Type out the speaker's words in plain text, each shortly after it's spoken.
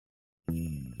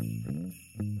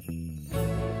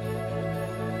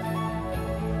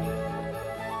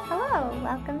Hello,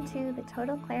 welcome to the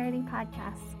Total Clarity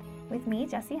Podcast with me,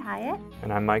 Jessie Hyatt.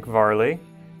 And I'm Mike Varley,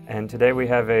 and today we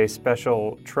have a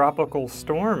special Tropical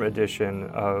Storm edition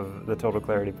of the Total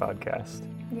Clarity Podcast.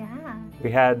 Yeah.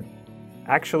 We had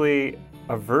actually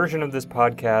a version of this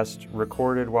podcast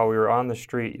recorded while we were on the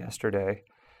street yesterday,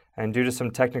 and due to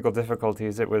some technical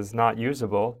difficulties, it was not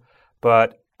usable,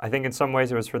 but I think in some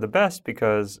ways it was for the best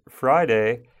because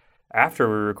Friday, after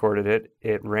we recorded it,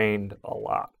 it rained a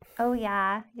lot. Oh,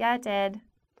 yeah. Yeah, it did.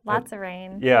 Lots of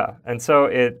rain. Yeah, and so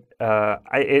it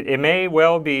may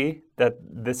well be that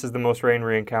this is the most rain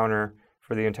we encounter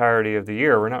for the entirety of the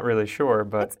year. We're not really sure,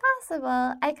 but... It's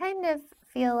possible. I kind of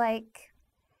feel like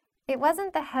it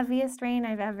wasn't the heaviest rain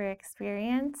I've ever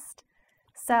experienced,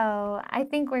 so I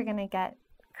think we're going to get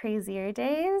crazier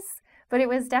days, but it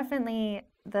was definitely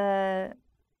the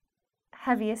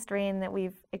heaviest rain that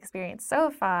we've experienced so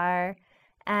far,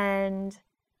 and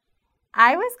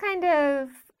I was kind of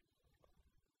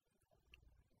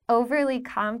overly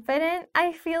confident,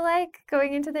 I feel like,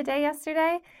 going into the day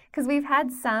yesterday, because we've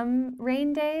had some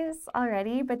rain days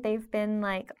already, but they've been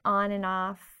like on and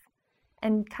off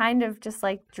and kind of just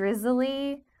like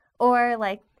drizzly or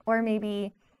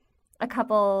maybe a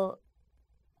couple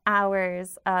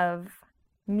hours of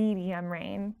medium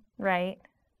rain, right?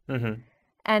 Mm-hmm.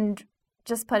 And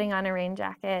just putting on a rain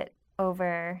jacket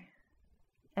over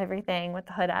everything with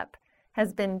the hood up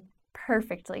has been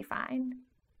perfectly fine.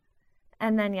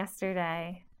 And then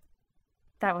yesterday,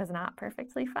 that was not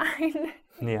perfectly fine.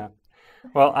 Yeah.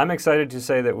 Well, I'm excited to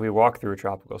say that we walked through a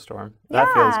tropical storm.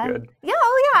 That feels good. Yeah,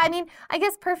 oh yeah. I mean, I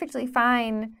guess perfectly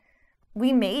fine.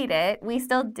 We made it. We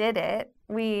still did it.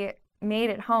 We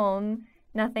made it home.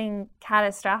 Nothing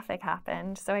catastrophic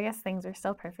happened. So I guess things are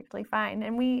still perfectly fine.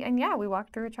 And we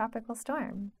walked through a tropical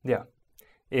storm. Yeah.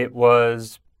 It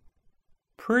was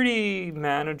pretty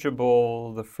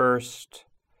manageable the first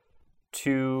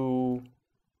 2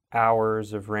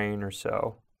 hours of rain or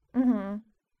so. Mm-hmm.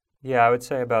 Yeah, I would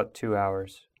say about 2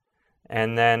 hours.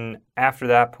 And then after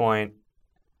that point,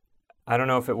 I don't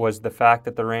know if it was the fact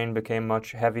that the rain became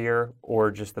much heavier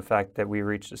or just the fact that we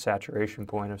reached a saturation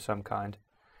point of some kind.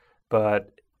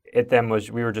 But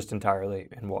we were just entirely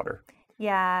in water.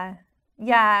 Yeah.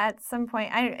 Yeah, at some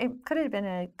point. It could have been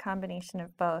a combination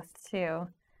of both, too.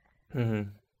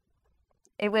 Mm-hmm.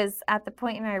 It was at the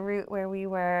point in our route where we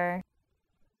were,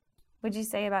 would you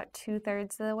say about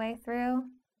 2/3 of the way through?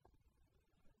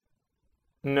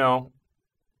 No,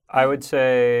 I would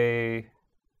say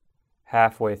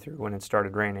halfway through when it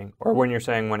started raining. Or when you're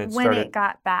saying when it started... When it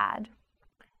got bad.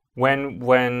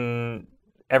 When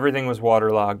everything was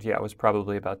waterlogged, yeah, it was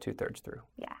probably about 2/3 through.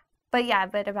 Yeah.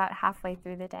 But about halfway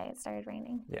through the day it started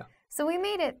raining. Yeah. So we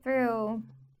made it through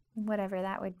whatever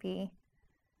that would be.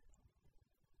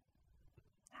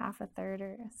 Half a third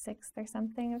or a sixth or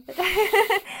something of the day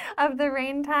of the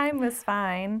rain time was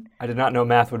fine. I did not know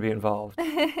math would be involved.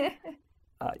 It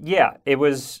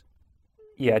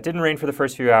didn't rain for the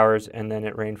first few hours, and then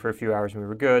it rained for a few hours and we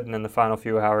were good, and then the final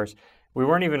few hours,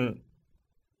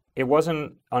 it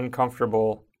wasn't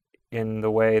uncomfortable in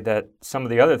the way that some of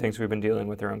the other things we've been dealing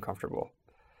with are uncomfortable.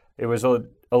 It was a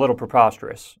little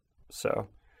preposterous, so.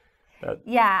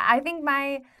 Yeah, I think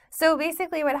so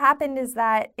basically what happened is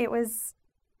that it was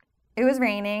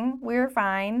raining. We were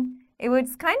fine. It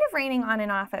was kind of raining on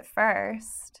and off at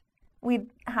first. We'd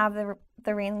have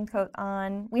the raincoat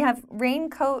on. We have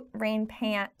raincoat, rain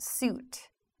pant, suit.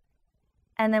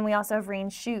 And then we also have rain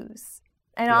shoes.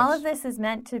 And Yes. all of this is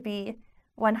meant to be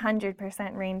 100%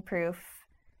 rainproof.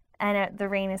 And the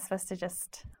rain is supposed to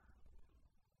just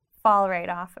fall right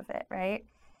off of it, right?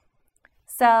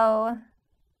 So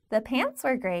the pants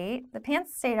were great. The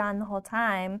pants stayed on the whole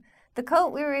time. The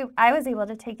coat, I was able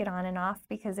to take it on and off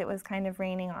because it was kind of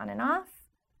raining on and off.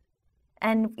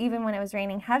 And even when it was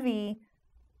raining heavy,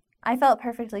 I felt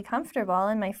perfectly comfortable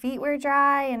and my feet were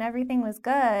dry and everything was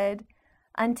good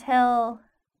until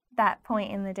that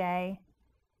point in the day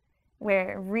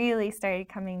where it really started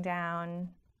coming down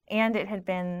and we had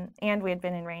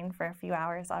been in rain for a few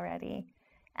hours already.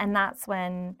 And that's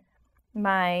when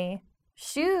my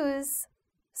shoes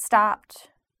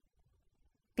stopped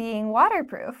being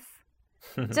waterproof.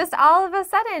 Just all of a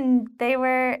sudden,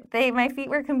 my feet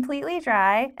were completely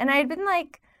dry, and I had been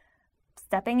like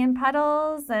stepping in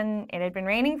puddles, and it had been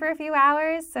raining for a few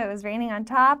hours, so it was raining on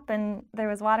top, and there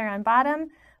was water on bottom.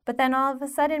 But then all of a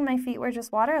sudden, my feet were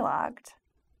just waterlogged.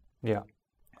 Yeah.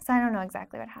 So I don't know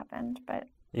exactly what happened, but...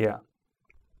 Yeah.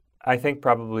 I think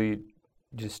probably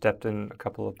just stepped in a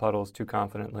couple of puddles too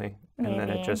confidently, and then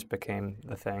it just became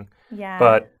the thing. Yeah.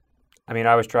 But I mean,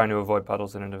 I was trying to avoid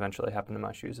puddles, and it eventually happened to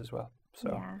my shoes as well.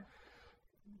 So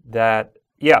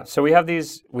so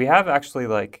we have actually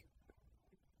like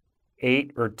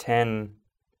 8 or 10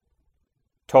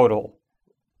 total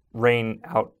rain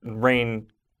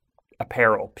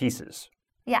apparel pieces.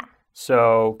 Yeah.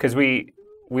 So, because we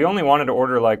only wanted to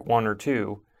order like 1 or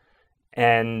 2,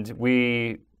 and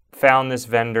we found this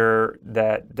vendor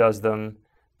that does them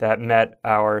that met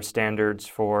our standards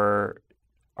for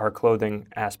our clothing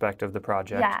aspect of the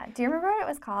project. Yeah. Do you remember what it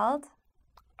was called?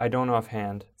 I don't know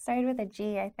offhand. Started with a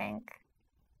G, I think.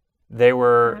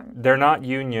 They're not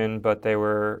union, but they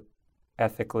were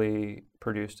ethically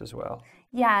produced as well.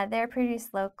 Yeah, they're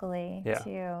produced locally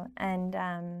too. And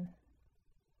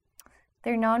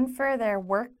they're known for their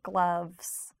work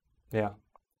gloves. Yeah.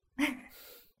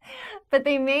 But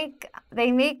they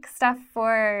make stuff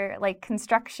for like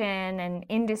construction and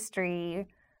industry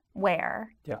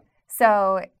wear. Yeah.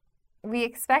 So we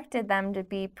expected them to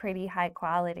be pretty high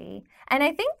quality. And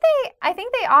I think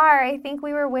they are. I think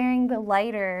we were wearing the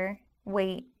lighter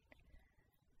weight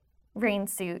rain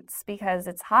suits because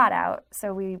it's hot out.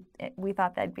 So we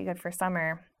thought that'd be good for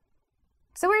summer.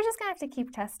 So we're just going to have to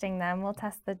keep testing them. We'll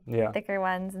test the thicker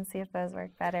ones and see if those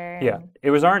work better. Yeah.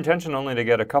 It was our intention only to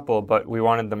get a couple, but we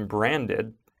wanted them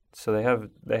branded. So they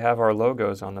have our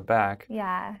logos on the back.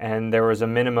 Yeah. And there was a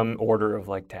minimum order of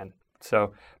like 10.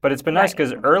 So, but it's been nice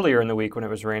because earlier in the week when it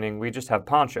was raining, we just have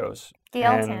ponchos.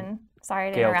 Gailton.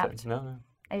 Sorry to interrupt. No.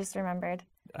 I just remembered.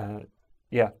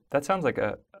 Yeah, that sounds like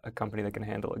a company that can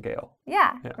handle a gale.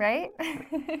 Yeah. Right?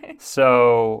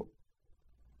 So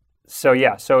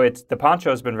it's the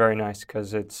poncho's been very nice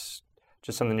because it's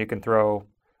just something you can throw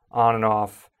on and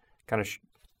off, kind of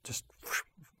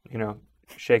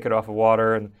shake it off of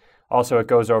water, and also it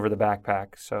goes over the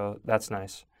backpack, so that's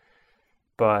nice.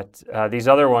 But these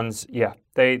other ones,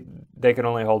 they can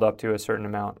only hold up to a certain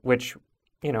amount, which,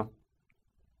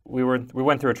 we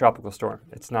went through a tropical storm.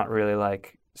 It's not really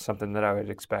like something that I would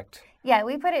expect. Yeah,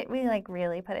 we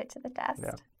really put it to the test.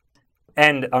 Yeah.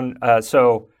 And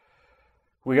so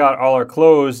we got all our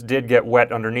clothes did get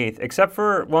wet underneath, except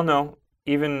for,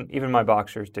 even my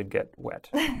boxers did get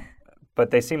wet, but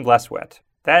they seemed less wet.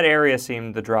 That area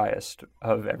seemed the driest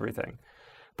of everything.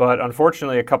 But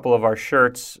unfortunately, a couple of our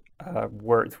shirts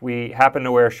we happened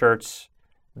to wear shirts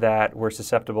that were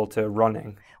susceptible to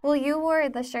running. Well, you wore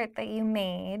the shirt that you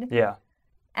made. Yeah.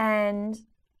 And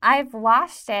I've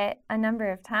washed it a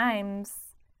number of times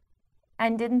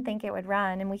and didn't think it would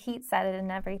run, and we heat set it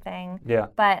and everything. Yeah.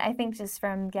 But I think just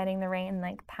from getting the rain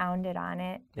pounded on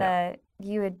it,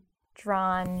 you had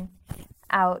drawn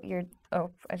out your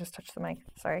I just touched the mic,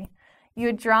 sorry. You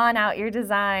had drawn out your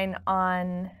design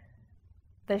on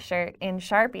the shirt in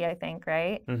Sharpie, I think,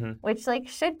 right? Mm-hmm. Which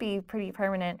should be pretty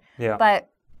permanent. Yeah. But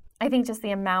I think just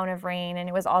the amount of rain, and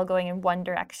it was all going in one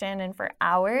direction and for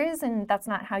hours, and that's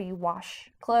not how you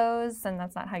wash clothes, and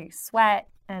that's not how you sweat,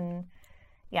 and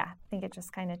I think it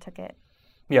just kind of took it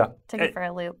for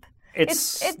a loop.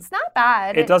 It's not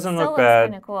bad. It doesn't look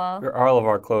bad. Kind of cool. All of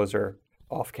our clothes are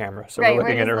off camera, so we're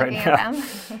looking at it right now.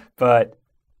 But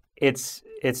it's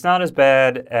not as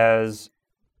bad as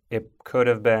it could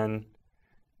have been.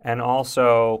 And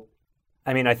also,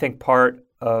 I think part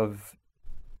of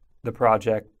the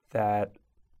project that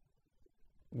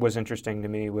was interesting to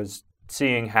me was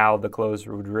seeing how the clothes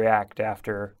would react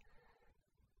after,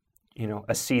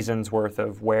 a season's worth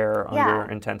of wear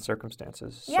under intense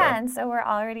circumstances. Yeah, and so we're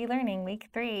already learning. Week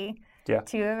 3,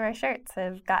 2 of our shirts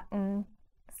have gotten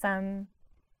some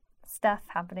stuff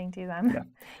happening to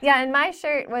them. Yeah, and my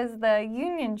shirt was the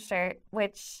union shirt,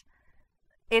 which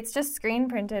it's just screen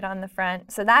printed on the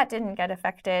front, so that didn't get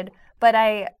affected. But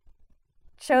I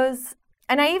chose,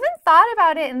 and I even thought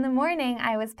about it in the morning.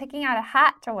 I was picking out a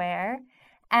hat to wear,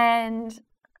 and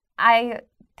I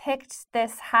picked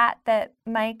this hat that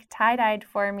Mike tie-dyed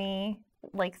for me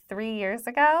 3 years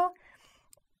ago,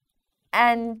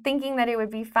 and thinking that it would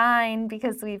be fine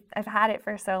because I've had it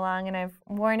for so long, and I've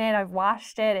worn it, I've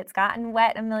washed it, it's gotten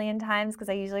wet a million times because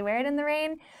I usually wear it in the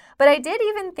rain. But I did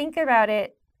even think about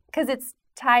it because it's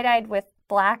tie-dyed with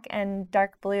black and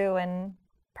dark blue and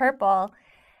purple,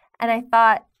 and I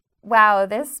thought, wow,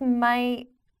 this might,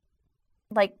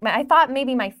 I thought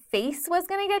maybe my face was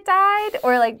going to get dyed,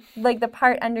 or the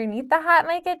part underneath the hat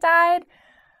might get dyed,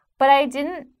 but I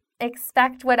didn't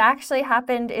expect what actually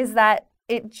happened is that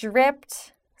it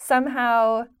dripped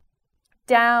somehow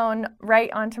down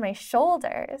right onto my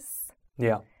shoulders.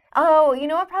 Yeah. Oh, you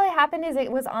know what probably happened is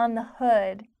it was on the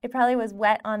hood. It probably was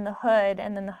wet on the hood,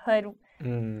 and then the hood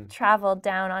traveled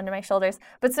down onto my shoulders.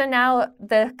 But so now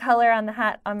the color on the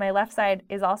hat on my left side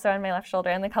is also on my left shoulder,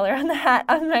 and the color on the hat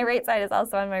on my right side is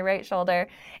also on my right shoulder.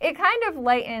 It kind of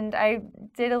lightened. I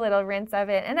did a little rinse of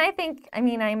it, and I think, I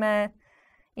mean,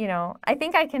 I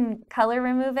think I can color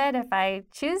remove it if I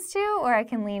choose to, or I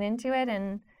can lean into it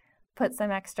and put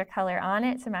some extra color on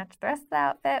it to match the rest of the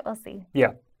outfit. We'll see.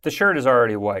 Yeah, the shirt is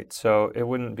already white, so it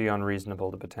wouldn't be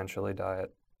unreasonable to potentially dye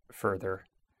it further.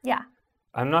 Yeah.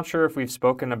 I'm not sure if we've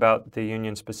spoken about the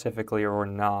union specifically or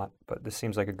not, but this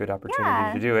seems like a good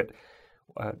opportunity to do it.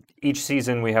 Each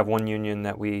season we have one union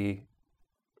that we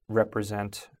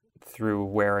represent through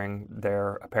wearing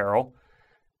their apparel.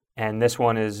 And this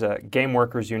one is Game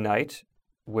Workers Unite,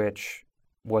 which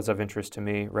was of interest to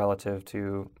me relative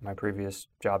to my previous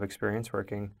job experience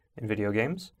working in video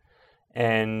games.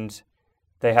 And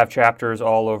they have chapters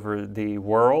all over the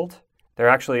world. There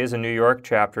actually is a New York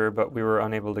chapter, but we were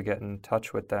unable to get in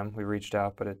touch with them. We reached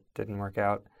out, but it didn't work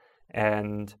out.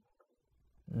 And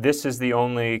this is the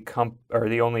only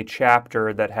the only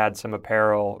chapter that had some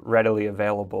apparel readily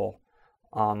available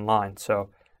online. So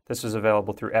this was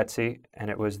available through Etsy, and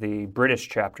it was the British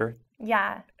chapter.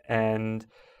 Yeah. And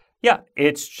yeah,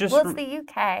 it's just... Well, it's the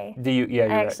UK.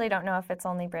 I actually don't know if it's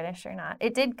only British or not.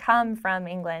 It did come from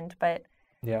England, but...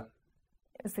 Yeah.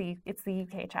 It's the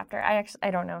UK chapter.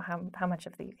 I don't know how much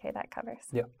of the UK that covers.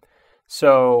 Yeah.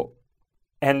 So,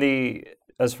 and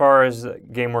as far as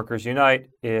Game Workers Unite,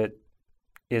 it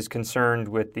is concerned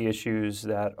with the issues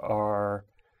that are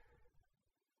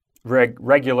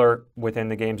regular within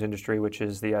the games industry, which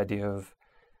is the idea of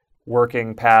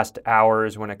working past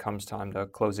hours when it comes time to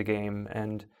close a game,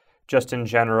 and just in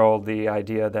general, the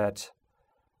idea that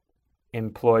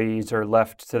employees are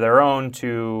left to their own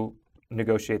to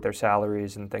negotiate their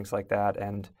salaries and things like that.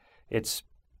 And it's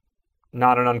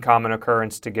not an uncommon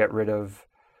occurrence to get rid of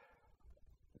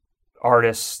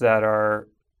artists that are,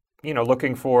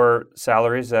 looking for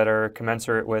salaries that are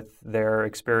commensurate with their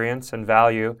experience and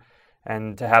value,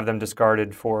 and to have them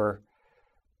discarded for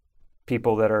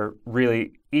people that are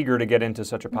really eager to get into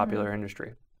such a popular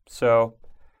industry. So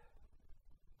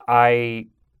I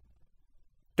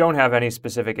don't have any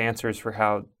specific answers for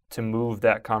how to move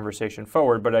that conversation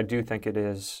forward, but I do think it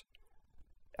is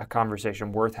a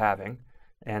conversation worth having,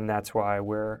 and that's why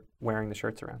we're wearing the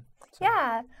shirts around. So.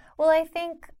 Yeah. Well, I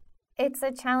think it's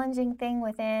a challenging thing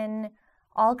within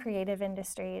all creative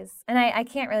industries. And I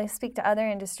can't really speak to other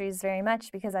industries very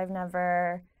much because I've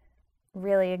never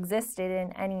really existed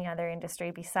in any other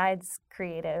industry besides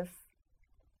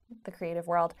the creative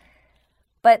world.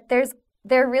 But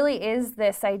there really is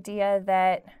this idea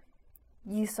that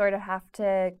you sort of have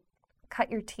to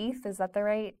cut your teeth. Is that the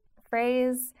right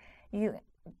phrase?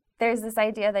 There's this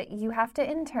idea that you have to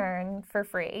intern for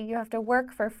free. You have to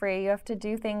work for free. You have to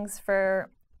do things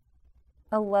for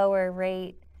a lower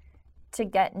rate to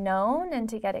get known and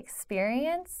to get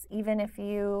experience, even if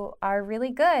you are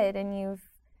really good and you've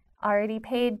already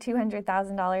paid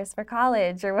 $200,000 for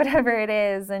college or whatever it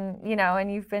is, and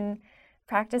you've been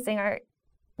practicing art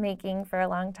making for a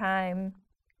long time.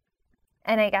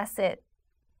 And I guess the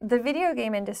video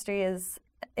game industry is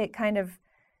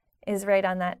right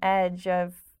on that edge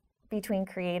of between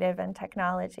creative and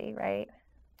technology, right?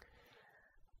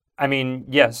 I mean,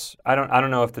 yes. I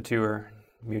don't know if the two are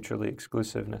mutually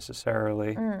exclusive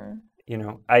necessarily.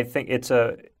 I think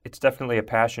it's definitely a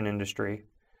passion industry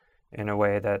in a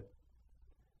way that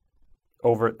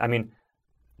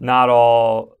not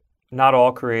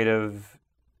all creative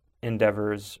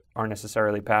endeavors are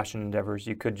necessarily passion endeavors.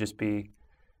 You could just be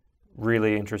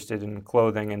really interested in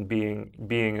clothing and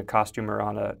being a costumer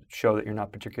on a show that you're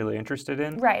not particularly interested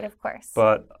in. Right, of course.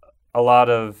 But a lot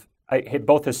of,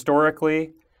 both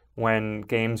historically, when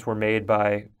games were made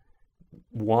by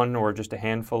one or just a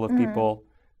handful of people,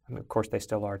 of course they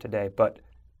still are today, but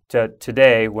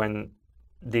today when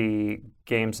the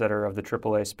games that are of the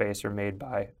AAA space are made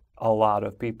by a lot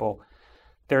of people,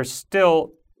 there's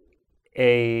still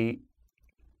a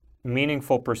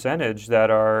meaningful percentage that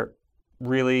are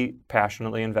really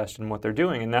passionately invested in what they're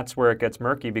doing. And that's where it gets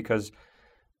murky, because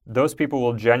those people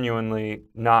will genuinely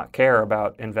not care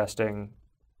about investing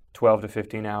 12 to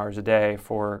 15 hours a day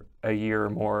for a year or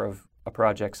more of a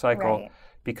project cycle, right,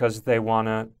 because they want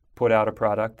to put out a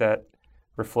product that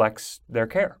reflects their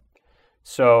care.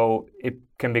 So it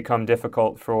can become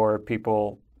difficult for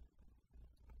people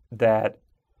that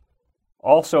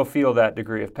also feel that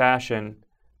degree of passion,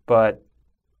 but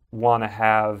want to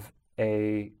have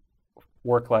a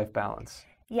work-life balance.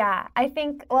 Yeah, I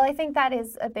think that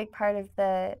is a big part of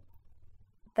the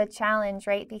challenge,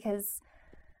 right? Because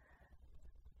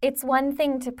it's one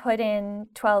thing to put in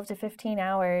 12 to 15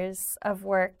 hours of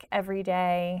work every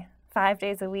day, 5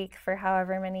 days a week for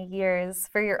however many years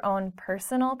for your own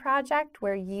personal project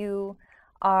where you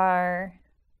are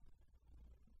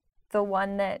the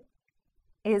one that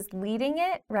is leading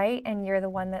it, right? And you're the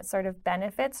one that sort of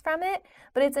benefits from it.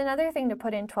 But it's another thing to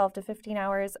put in 12 to 15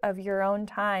 hours of your own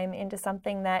time into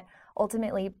something that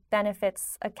ultimately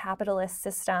benefits a capitalist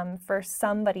system for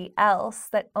somebody else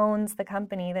that owns the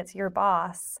company that's your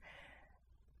boss.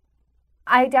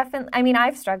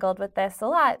 I've struggled with this a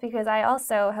lot because I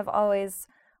also have always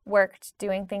worked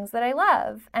doing things that I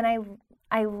love. And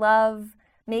I love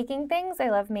making things. I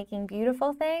love making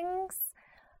beautiful things.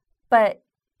 But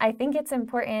I think it's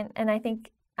important, and I think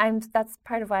that's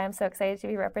part of why I'm so excited to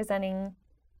be representing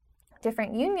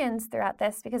different unions throughout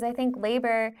this, because I think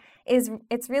labor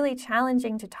it's really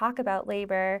challenging to talk about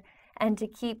labor and to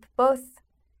keep both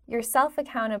yourself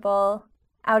accountable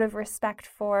out of respect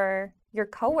for your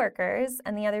coworkers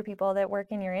and the other people that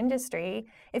work in your industry.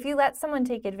 If you let someone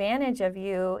take advantage of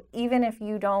you, even if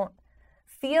you don't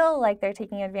feel like they're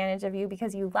taking advantage of you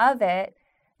because you love it,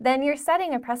 then you're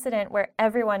setting a precedent where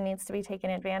everyone needs to be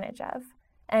taken advantage of.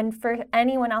 And for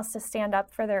anyone else to stand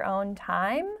up for their own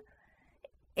time,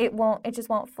 it just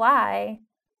won't fly,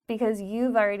 because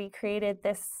you've already created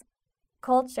this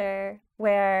culture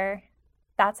where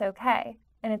that's okay.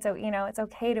 And it's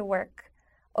okay to work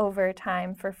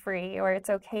overtime for free, or it's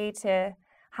okay to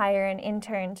hire an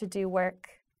intern to do work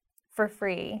for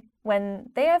free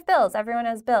when they have bills. Everyone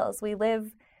has bills. We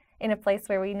live in a place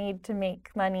where we need to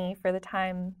make money for the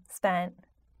time spent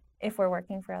if we're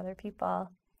working for other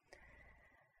people.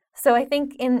 So I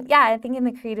think in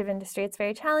the creative industry, it's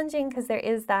very challenging because there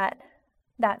is that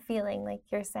feeling, like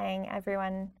you're saying,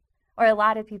 everyone or a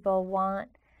lot of people want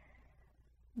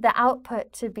the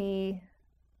output to be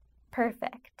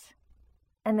perfect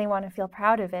and they want to feel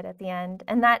proud of it at the end.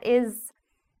 And that is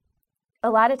a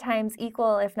lot of times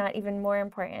equal, if not even more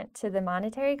important, to the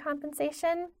monetary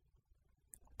compensation.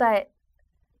 But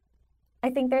I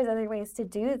think there's other ways to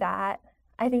do that.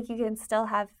 I think you can still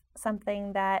have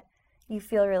something that you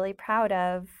feel really proud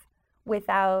of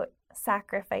without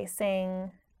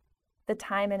sacrificing the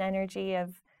time and energy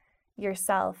of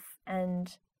yourself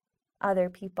and other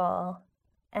people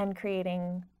and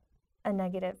creating a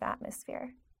negative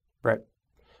atmosphere. Right.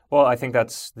 Well, I think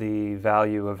that's the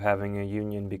value of having a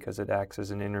union, because it acts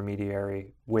as an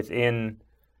intermediary within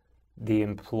the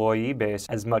employee base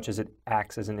as much as it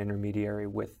acts as an intermediary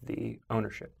with the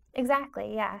ownership.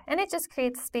 Exactly, yeah. And it just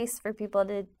creates space for people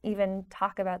to even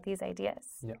talk about these ideas.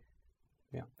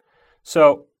 Yeah.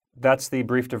 So that's the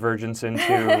brief divergence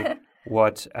into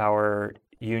what our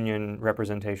union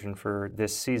representation for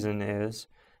this season is.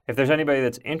 If there's anybody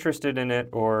that's interested in it,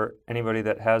 or anybody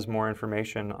that has more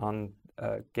information on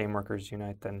Game Workers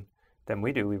Unite than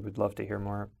we do, we would love to hear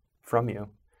more from you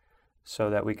so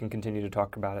that we can continue to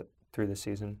talk about it through the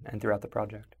season and throughout the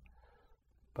project.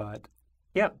 But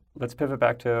yeah, let's pivot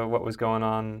back to what was going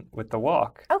on with the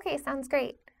walk. Okay, sounds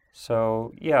great.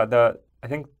 So yeah,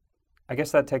 I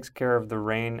guess that takes care of the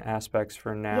rain aspects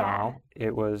for now. Yeah.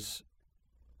 It was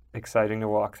exciting to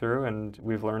walk through, and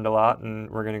we've learned a lot, and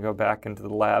we're going to go back into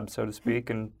the lab, so to speak,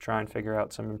 and try and figure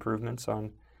out some improvements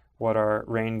on what our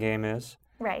rain game is.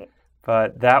 Right.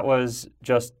 But that was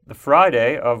just the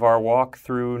Friday of our walk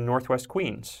through Northwest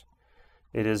Queens.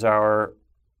 It is our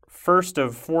first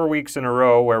of 4 weeks in a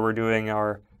row where we're doing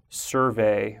our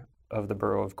survey of the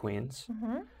borough of Queens.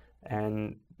 Mm-hmm.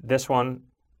 And this one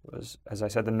was, as I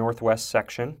said, the northwest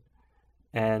section.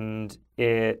 And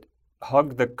it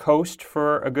hugged the coast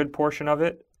for a good portion of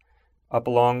it, up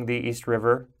along the East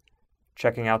River,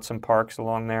 checking out some parks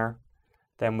along there.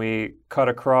 Then we cut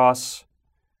across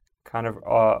kind of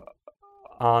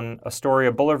on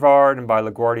Astoria Boulevard and by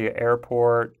LaGuardia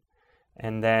Airport,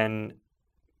 and then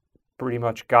pretty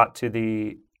much got to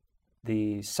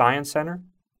the Science Center,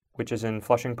 which is in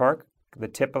Flushing Park, the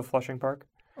tip of Flushing Park,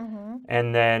 mm-hmm.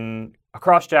 and then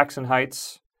across Jackson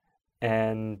Heights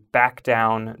and back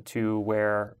down to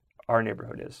where our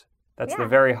neighborhood is. That's the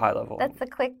very high level. That's the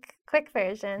quick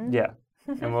version. Yeah,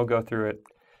 and we'll go through it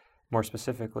more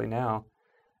specifically now.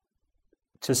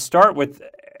 To start with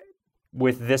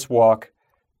this walk,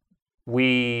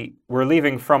 we were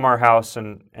leaving from our house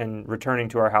and returning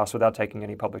to our house without taking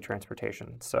any public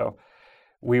transportation. So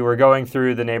we were going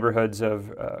through the neighborhoods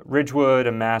of Ridgewood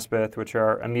and Maspeth, which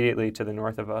are immediately to the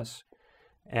north of us.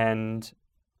 And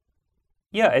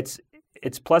yeah,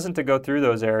 it's pleasant to go through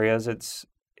those areas.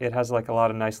 It has like a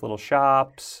lot of nice little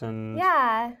shops and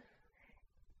yeah,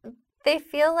 they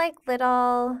feel like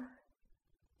little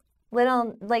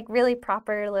like really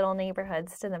proper little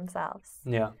neighborhoods to themselves.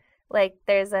 Yeah. Like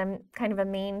there's a kind of a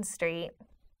main street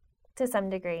to some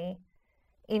degree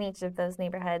in each of those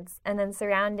neighborhoods. And then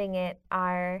surrounding it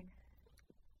are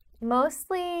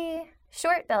mostly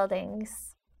short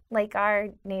buildings, like our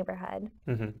neighborhood,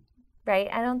 right?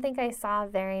 I don't think I saw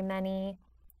very many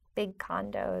big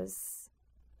condos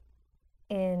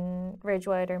in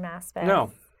Ridgewood or Maspeth.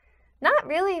 No. Not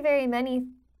really very many.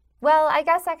 Well, I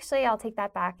guess actually I'll take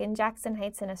that back. In Jackson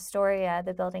Heights and Astoria,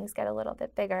 the buildings get a little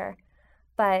bit bigger,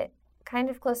 but kind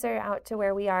of closer out to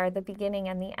where we are, the beginning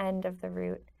and the end of the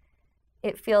route,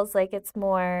 it feels like it's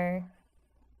more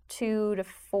 2 to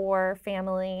 4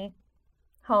 family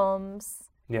homes.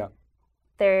 Yeah.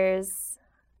 There's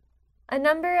a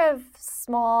number of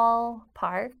small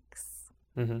parks.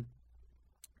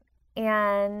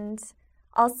 And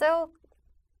also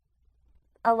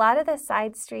a lot of the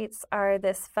side streets are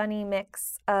this funny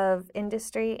mix of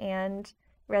industry and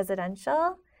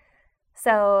residential.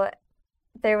 So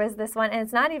there was this one, and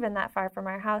it's not even that far from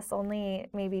our house, only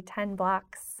maybe 10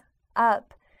 blocks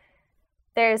up.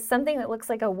 There's something that looks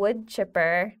like a wood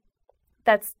chipper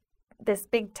that's this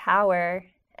big tower,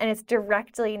 and it's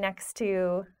directly next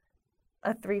to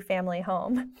a 3-family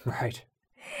home. Right.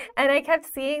 And I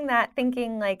kept seeing that,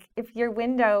 thinking, like, if your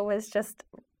window was just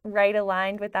right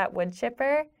aligned with that wood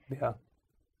chipper, yeah,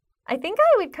 I think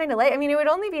I would kind of like, I mean, it would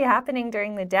only be happening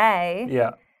during the day.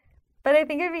 Yeah. But I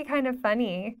think it'd be kind of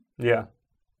funny. Yeah.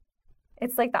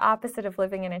 It's like the opposite of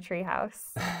living in a treehouse.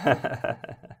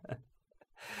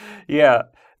 Yeah.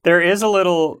 There is a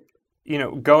little,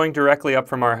 going directly up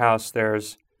from our house,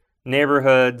 there's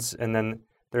neighborhoods, and then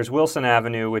there's Wilson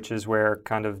Avenue, which is where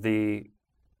kind of the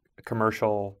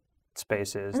commercial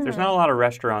space is. There's not a lot of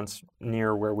restaurants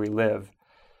near where we live.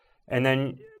 And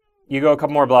then you go a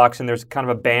couple more blocks, and there's kind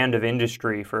of a band of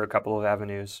industry for a couple of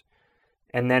avenues.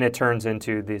 And then it turns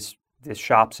into this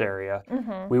shops area.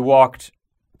 We walked,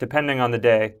 depending on the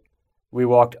day, we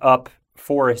walked up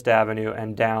Forest Avenue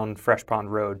and down Fresh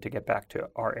Pond Road to get back to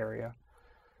our area.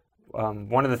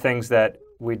 One of the things that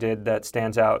we did that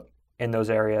stands out in those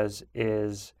areas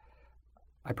is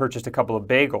I purchased a couple of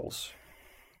bagels.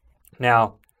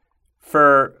 Now,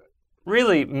 for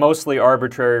really mostly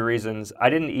arbitrary reasons, I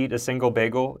didn't eat a single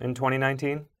bagel in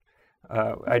 2019.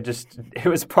 It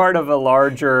was part of a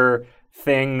larger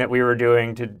thing that we were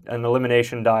doing, to an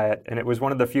elimination diet, and it was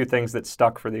one of the few things that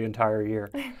stuck for the entire year.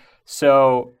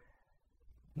 So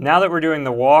now that we're doing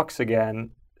the walks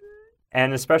again,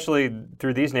 and especially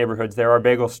through these neighborhoods, there are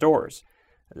bagel stores.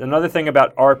 Another thing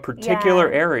about our particular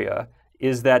area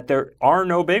is that there are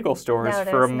no bagel stores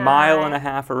for a mile and a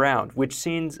half around, which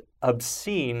seems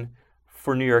obscene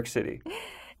for New York City.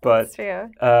 But It's true.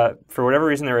 For whatever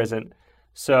reason, there isn't.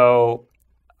 So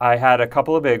I had a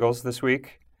couple of bagels this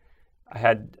week. I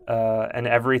had an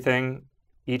everything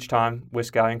each time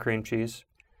with scallion cream cheese.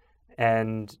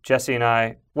 And Jesse and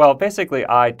I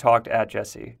talked at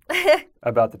Jesse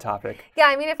about the topic. Yeah,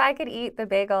 I mean, if I could eat the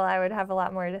bagel, I would have a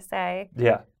lot more to say.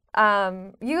 Yeah.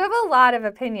 You have a lot of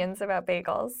opinions about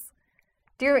bagels.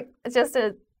 Just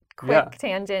a quick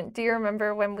tangent. Do you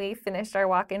remember when we finished our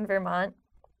walk in Vermont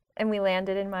and we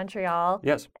landed in Montreal?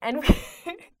 Yes. And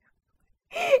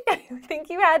I think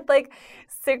you had like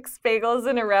 6 bagels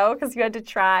in a row because you had to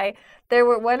try.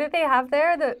 What did they have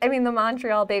there? The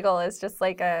Montreal bagel is just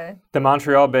like a... The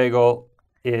Montreal bagel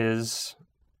is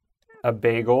a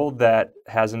bagel that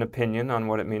has an opinion on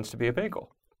what it means to be a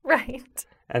bagel. Right.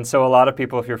 And so a lot of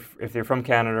people, if you're from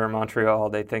Canada or Montreal,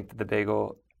 they think that the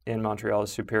bagel in Montreal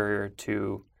is superior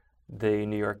to the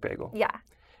New York bagel. Yeah.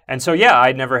 And so,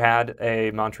 I'd never had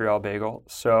a Montreal bagel,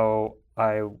 so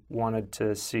I wanted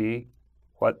to see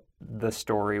what the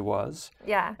story was.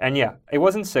 Yeah. And it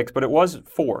wasn't 6, but it was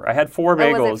 4. I had 4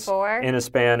 bagels was it 4? In a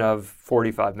span of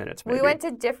 45 minutes, maybe. We went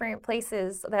to different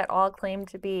places that all claimed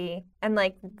to be, and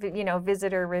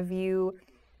visitor review,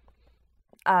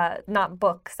 not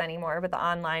books anymore, but the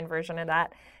online version of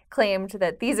that, claimed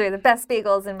that these are the best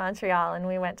bagels in Montreal, and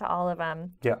we went to all of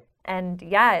them. Yeah. And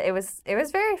it was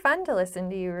very fun to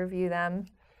listen to you review them.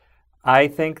 I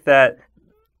think that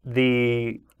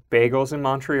the bagels in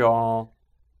Montreal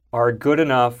are good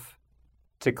enough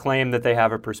to claim that they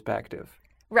have a perspective.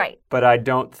 Right. But I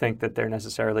don't think that they're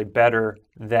necessarily better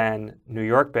than New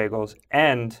York bagels.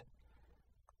 And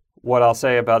what I'll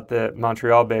say about the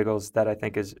Montreal bagels that I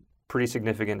think is pretty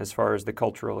significant as far as the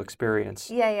cultural experience.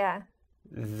 Yeah.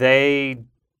 They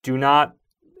do not,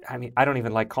 I don't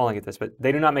even like calling it this, but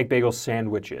they do not make bagel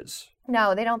sandwiches.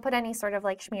 No, they don't put any sort of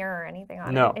like schmear or anything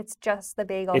on No. it. It's just the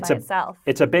bagel by itself.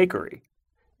 It's a bakery,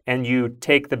 and you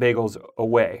take the bagels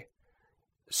away.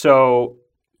 So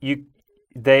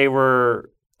they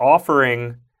were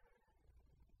offering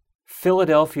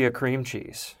Philadelphia cream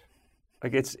cheese.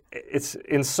 Like it's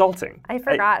insulting. I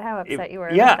forgot how upset you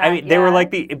were. Yeah, about that. I mean, they were like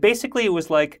basically it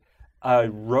was like a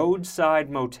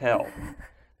roadside motel.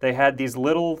 They had these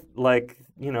little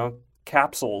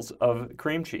capsules of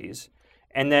cream cheese,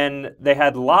 and then they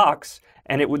had lox,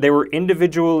 and they were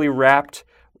individually wrapped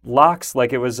lox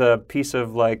like it was a piece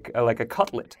of like a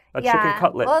cutlet, a chicken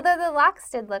cutlet. Although the lox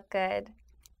did look good.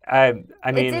 I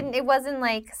mean, it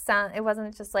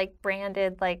wasn't just like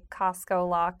branded like Costco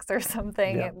lox or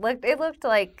something. Yeah. It looked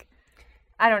like,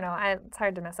 I don't know. It's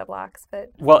hard to mess up lox, but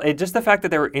just the fact that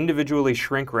they were individually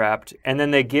shrink wrapped, and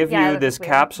then they give you this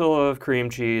capsule of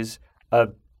cream cheese, a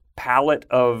pallet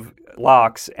of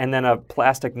lox, and then a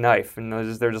plastic knife, and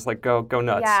they're just like go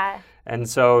nuts. Yeah. And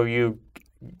so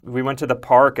we went to the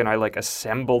park, and I like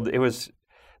assembled.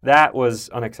 That was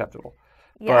unacceptable.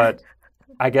 Yeah. But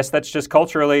I guess that's just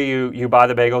culturally, you buy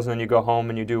the bagels and then you go home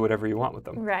and you do whatever you want with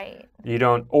them. Right. You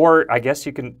don't, or I guess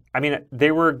you can, I mean,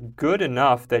 they were good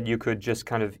enough that you could just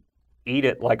kind of eat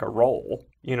it like a roll,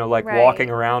 like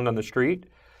walking around on the street.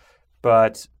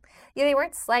 But yeah, they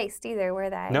weren't sliced either,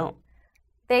 were they? No.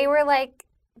 They were like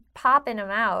popping them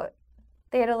out.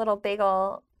 They had a little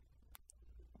bagel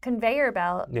conveyor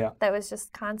belt that was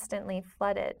just constantly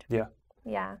flooded. Yeah.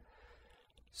 Yeah.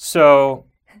 So.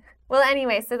 Well,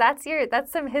 anyway, so that's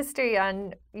some history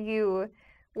on you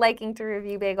liking to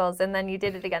review bagels, and then you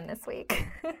did it again this week.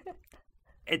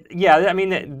 I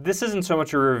mean, this isn't so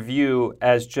much a review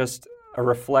as just a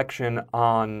reflection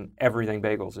on everything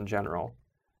bagels in general.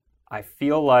 I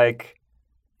feel like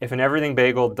if an everything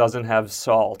bagel doesn't have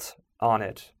salt on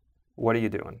it, what are you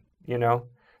doing?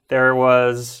 There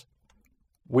was,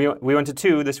 we went to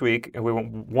 2 this week, and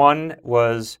one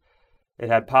was, it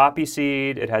had poppy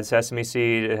seed, it had sesame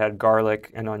seed, it had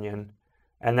garlic and onion.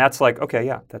 And that's like, okay,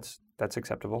 yeah, that's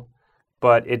acceptable.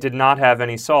 But it did not have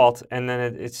any salt, and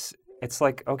then it's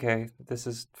like, okay, this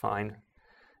is fine.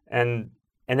 And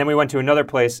then we went to another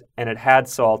place, and it had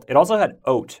salt. It also had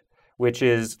oat, which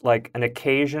is like an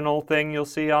occasional thing you'll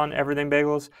see on everything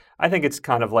bagels. I think it's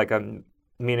kind of like a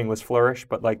meaningless flourish,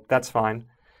 but like that's fine.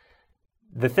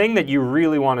 The thing that you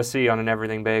really want to see on an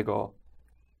everything bagel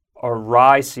are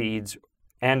rye seeds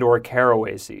and or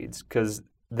caraway seeds, because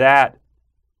that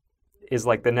is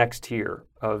like the next tier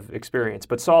of experience.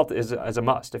 But salt is a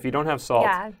must. If you don't have salt,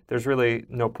 there's really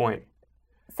no point.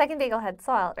 Second bagel had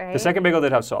salt, right? The second bagel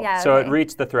did have salt, so it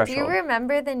reached the threshold. Do you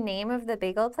remember the name of the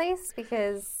bagel place?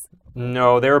 Because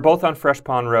no, they were both on Fresh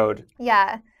Pond Road.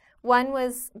 Yeah. One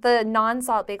was, the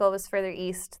non-salt bagel was further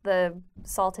east. The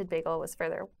salted bagel was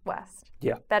further west.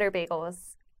 Yeah. Better bagel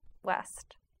was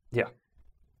west. Yeah.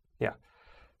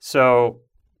 So,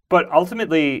 but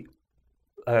ultimately,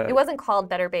 it wasn't called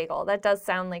Better Bagel. That does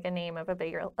sound like a name of a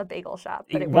bagel shop.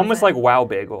 But one was like Wow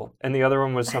Bagel, and the other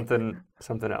one was something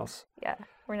else. Yeah,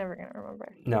 we're never gonna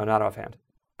remember. No, not offhand.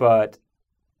 But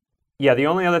yeah, the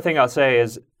only other thing I'll say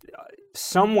is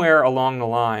somewhere along the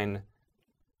line,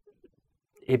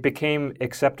 it became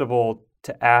acceptable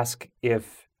to ask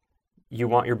if you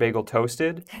want your bagel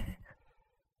toasted.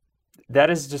 That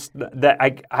is just that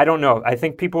I don't know. I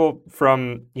think people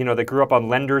from that grew up on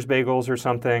Lender's Bagels or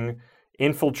something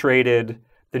infiltrated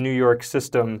the New York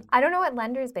system. I don't know what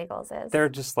Lender's Bagels is. They're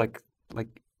just like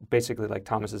basically like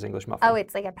Thomas's English Muffin. Oh,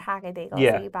 it's like a pack of bagels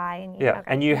that you buy and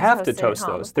and you have to toast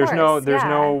those. There's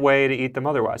no way to eat them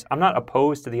otherwise. I'm not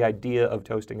opposed to the idea of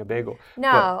toasting a bagel.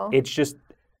 No, but it's just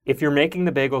if you're making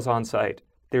the bagels on site,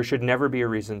 there should never be a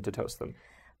reason to toast them.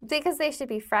 Because they should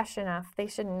be fresh enough. They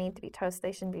shouldn't need to be toasted.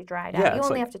 They shouldn't be dried out. You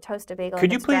only have to toast a bagel if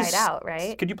it's dried out,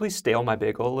 right? Could you please stale my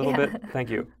bagel a little bit? Thank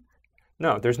you.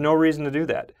 No, there's no reason to do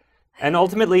that. And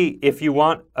ultimately, if you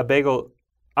want a bagel,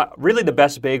 really the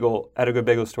best bagel at a good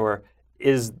bagel store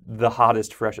is the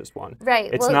hottest, freshest one.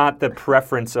 Right. It's not the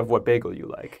preference of what bagel you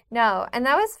like. No, and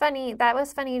that was funny. That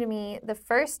was funny to me. The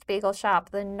first bagel shop,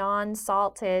 the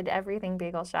non-salted everything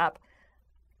bagel shop,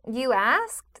 you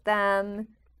asked them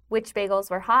which bagels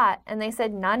were hot, and they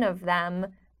said none of them.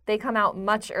 They come out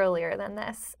much earlier than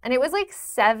this. And it was like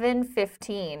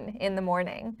 7:15 in the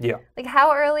morning. Yeah. Like,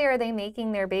 how early are they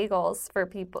making their bagels for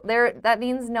people? That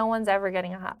means no one's ever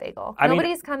getting a hot bagel.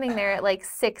 Nobody's coming there at like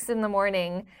 6 in the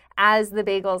morning as the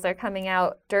bagels are coming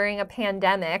out during a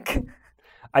pandemic.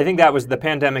 I think the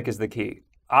pandemic is the key.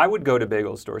 I would go to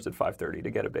bagel stores at 5:30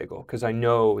 to get a bagel because I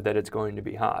know that it's going to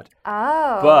be hot.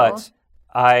 Oh. But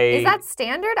is that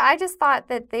standard? I just thought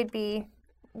that they'd be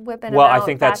whipping them out. Well, I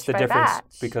think that's the difference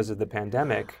batch. Because of the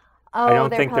pandemic. Oh, I don't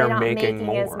think they're not making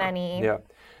more. As many. Yeah.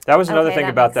 That was another thing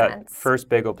about that sense. first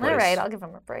bagel place. All right, I'll give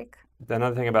them a break.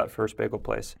 Another thing about first bagel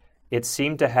place. It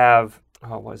seemed to have,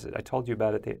 what was it? I told you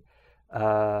about it.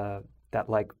 That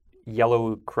like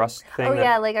yellow crust thing. Oh,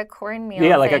 yeah, like a cornmeal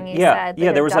yeah, like thing a, you yeah, said. yeah.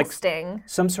 Like There a was dusting. like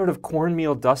some sort of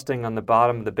cornmeal dusting on the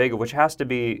bottom of the bagel, which has to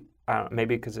be, I don't know,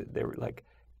 maybe because they were like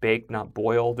baked, not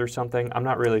boiled or something. I'm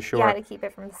not really sure. Yeah, to keep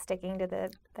it from sticking to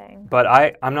the thing. But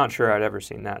I'm not sure I'd ever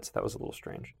seen that, so that was a little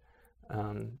strange.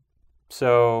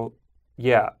 So,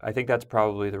 yeah, I think that's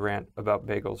probably the rant about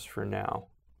bagels for now.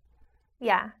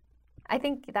 Yeah, I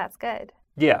think that's good.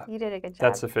 Yeah, You did a good job.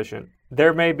 that's sufficient.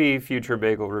 There may be future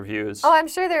bagel reviews. Oh, I'm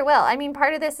sure there will. I mean,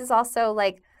 part of this is also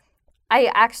like, I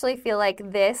actually feel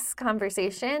like this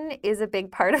conversation is a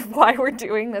big part of why we're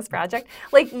doing this project.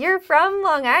 Like, you're from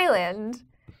Long Island.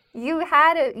 You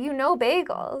know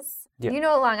bagels. Yeah. You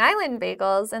know Long Island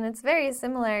bagels, and it's very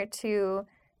similar to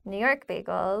New York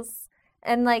bagels.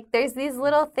 And like, there's these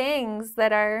little things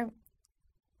that are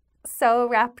so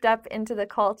wrapped up into the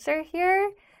culture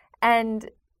here, and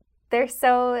they're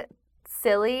so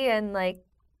silly and like,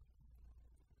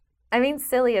 I mean,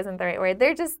 silly isn't the right word.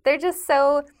 They're just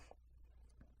so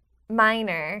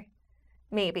minor,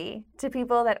 maybe, to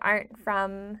people that aren't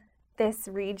from this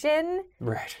region.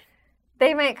 Right.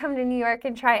 They might come to New York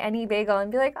and try any bagel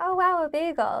and be like, oh, wow, a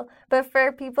bagel. But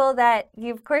for people that,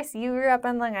 of course, you grew up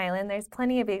on Long Island, there's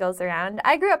plenty of bagels around.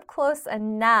 I grew up close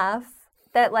enough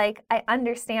that, like, I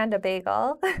understand a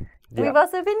bagel. Yeah. We've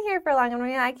also been here for long, and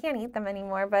I can't eat them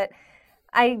anymore, but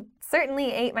I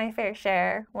certainly ate my fair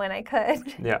share when I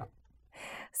could. Yeah.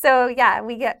 So, yeah,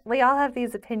 we all have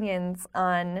these opinions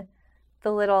on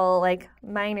the little, like,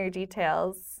 minor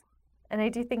details. And I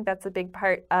do think that's a big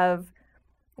part of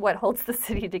what holds the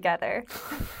city together.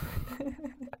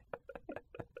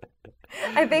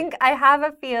 I have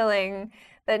a feeling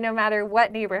that no matter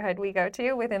what neighborhood we go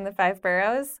to within the 5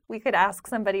 boroughs, we could ask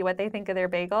somebody what they think of their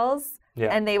bagels,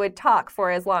 and they would talk for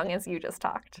as long as you just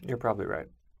talked. You're probably right.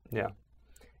 Yeah.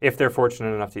 If they're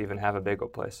fortunate enough to even have a bagel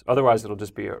place. Otherwise, it'll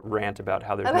just be a rant about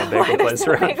how there's no bagel place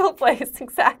around. Bagel place,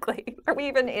 exactly. Are we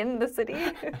even in the city?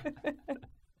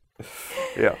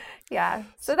 Yeah. Yeah.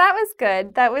 So that was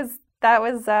good.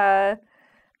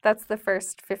 That's the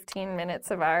first 15 minutes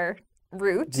of our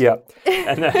route. Yeah.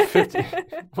 And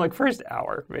then first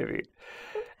hour, maybe.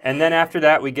 And then after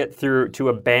that, we get through to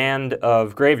a band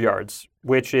of graveyards,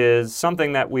 which is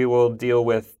something that we will deal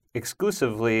with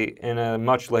exclusively in a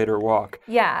much later walk.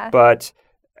 Yeah. But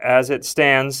as it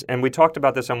stands, and we talked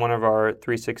about this on one of our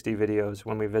 360 videos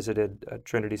when we visited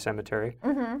Trinity Cemetery,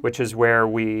 which is where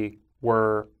we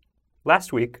were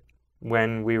last week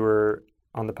when we were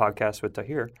on the podcast with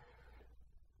Tahir.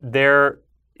 There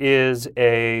is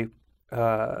a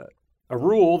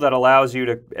rule that allows you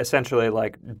to essentially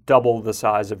like double the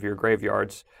size of your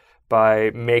graveyards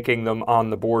by making them on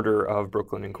the border of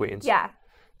Brooklyn and Queens. Yeah.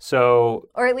 So,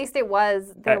 or at least there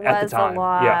was the time, a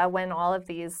law yeah. when all of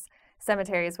these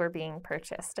cemeteries were being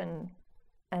purchased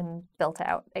and built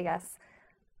out, I guess,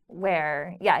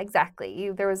 where, yeah,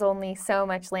 exactly. There was only so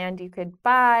much land you could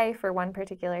buy for one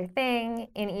particular thing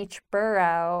in each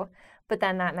borough, but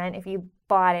then that meant if you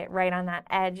bought it right on that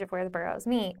edge of where the boroughs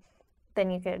meet,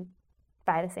 then you could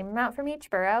buy the same amount from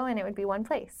each borough and it would be one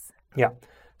place. Yeah.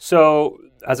 So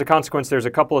as a consequence, there's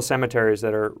a couple of cemeteries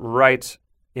that are right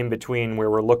in between where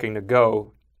we're looking to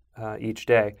go each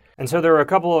day. And so there are a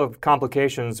couple of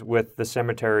complications with the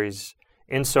cemeteries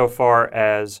insofar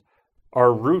as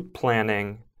our route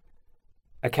planning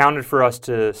accounted for us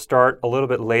to start a little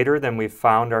bit later than we've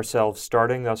found ourselves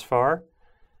starting thus far,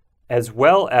 as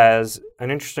well as an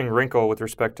interesting wrinkle with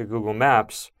respect to Google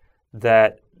Maps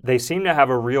that they seem to have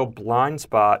a real blind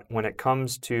spot when it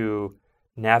comes to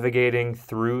navigating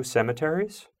through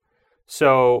cemeteries.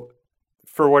 So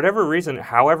for whatever reason,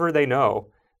 however they know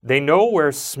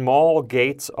where small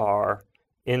gates are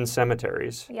in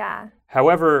cemeteries. Yeah.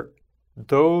 However,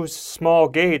 those small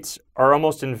gates are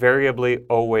almost invariably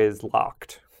always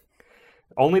locked.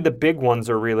 Only the big ones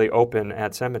are really open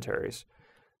at cemeteries.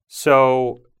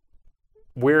 So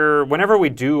whenever we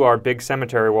do our big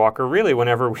cemetery walk, or really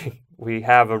whenever we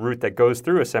have a route that goes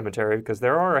through a cemetery, because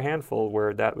there are a handful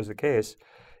where that was the case,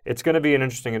 it's going to be an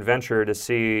interesting adventure to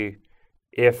see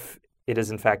if it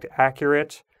is in fact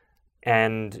accurate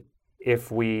and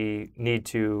if we need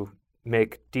to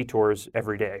make detours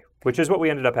every day, which is what we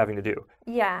ended up having to do.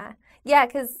 Yeah. Yeah,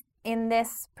 because in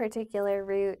this particular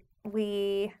route,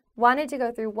 we wanted to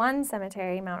go through one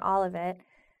cemetery, Mount Olivet,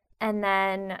 and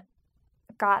then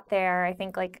got there, I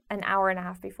think, like an hour and a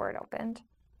half before it opened.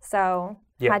 So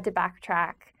had to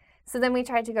backtrack. So then we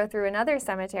tried to go through another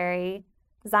cemetery,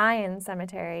 Zion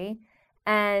Cemetery,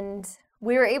 and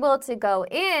we were able to go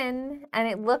in, and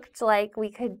it looked like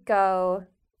we could go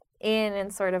in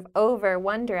and sort of over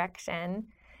one direction,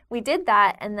 we did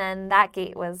that, and then that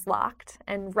gate was locked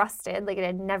and rusted, like it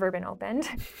had never been opened.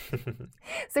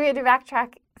 So we had to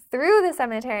backtrack through the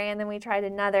cemetery, and then we tried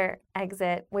another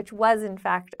exit, which was in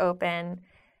fact open,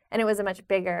 and it was a much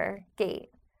bigger gate.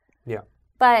 Yeah.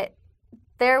 But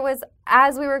there was,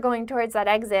 as we were going towards that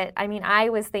exit, I mean, I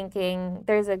was thinking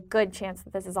there's a good chance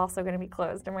that this is also going to be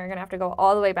closed, and we're going to have to go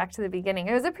all the way back to the beginning.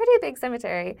 It was a pretty big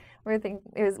cemetery. We were going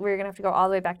to have to go all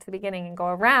the way back to the beginning and go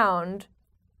around,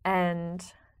 and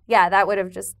yeah, that would have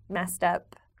just messed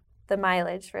up the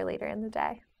mileage for later in the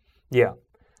day. Yeah.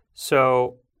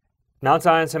 So Mount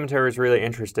Zion Cemetery is really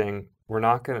interesting. We're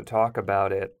not going to talk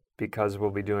about it because we'll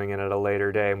be doing it at a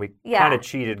later day, and we kind of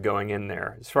cheated going in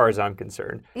there, as far as I'm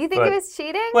concerned. You think it was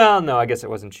cheating? Well, no, I guess it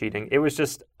wasn't cheating. It was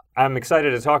just, I'm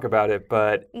excited to talk about it,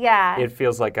 but it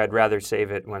feels like I'd rather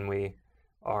save it when we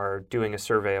are doing a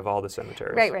survey of all the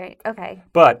cemeteries. Right. Okay.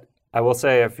 But I will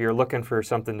say, if you're looking for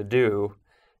something to do,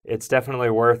 it's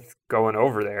definitely worth going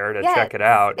over there to check it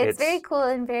out. It's very cool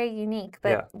and very unique,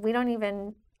 but we're not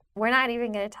even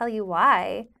going to tell you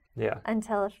why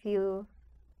until a few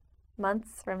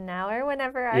months from now or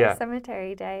whenever our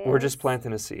cemetery day is. We're just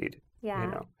planting a seed. Yeah.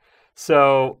 You know.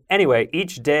 So anyway,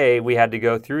 each day we had to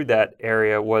go through that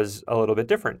area was a little bit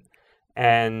different.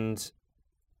 And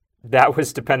that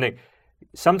was depending.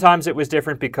 Sometimes it was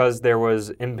different because there was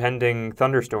impending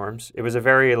thunderstorms. It was a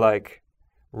very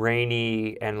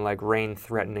rainy and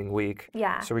rain-threatening week.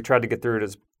 Yeah. So we tried to get through it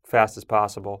as fast as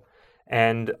possible.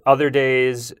 And other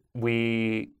days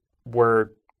we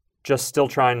were just still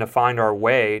trying to find our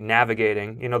way,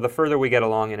 navigating. You know, the further we get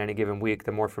along in any given week,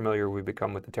 the more familiar we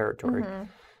become with the territory. Mm-hmm.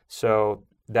 So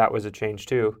that was a change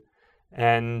too.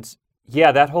 And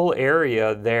yeah, that whole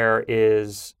area there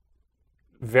is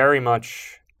very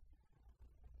much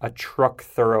a truck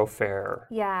thoroughfare.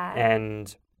 Yeah.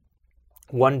 And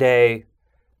one day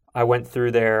I went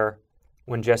through there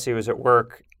when Jesse was at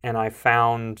work, and I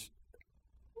found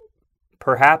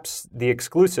perhaps the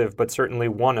exclusive, but certainly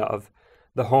one of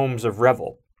the homes of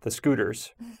Revel, the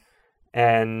scooters.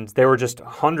 And there were just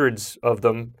hundreds of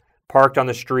them parked on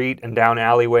the street and down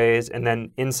alleyways, and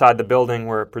then inside the building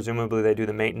where presumably they do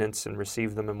the maintenance and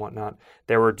receive them and whatnot,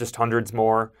 there were just hundreds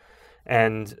more.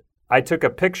 And I took a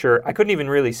picture. I couldn't even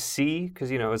really see because,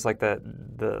 you know, it was like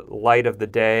the light of the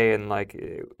day, and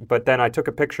but then I took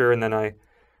a picture, and then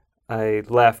I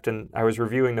left, and I was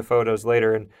reviewing the photos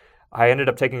later, and I ended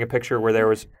up taking a picture where there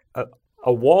was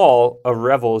a wall of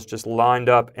Revels just lined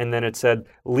up, and then it said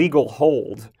legal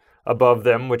hold above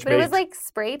them, which it was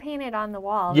spray painted on the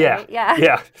wall. Yeah, right? Yeah.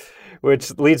 Yeah,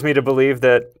 which leads me to believe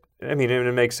that, I mean,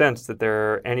 it makes sense that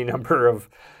there are any number of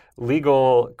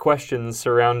legal questions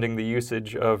surrounding the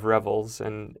usage of Revels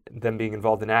and them being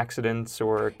involved in accidents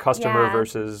or customer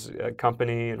versus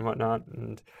company and whatnot.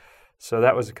 And so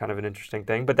that was kind of an interesting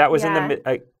thing. But that was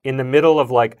in the middle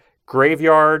of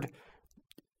graveyard,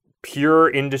 pure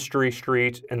industry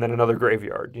street, and then another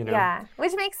graveyard, you know? Yeah,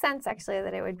 which makes sense, actually,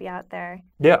 that it would be out there.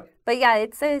 Yeah. But yeah,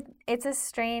 it's a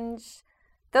strange,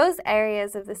 those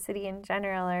areas of the city in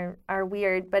general are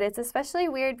weird, but it's especially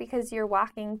weird because you're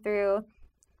walking through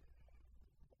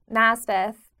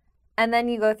Naspeth, and then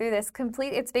you go through this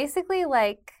it's basically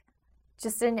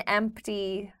just an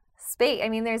empty space. I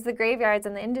mean, there's the graveyards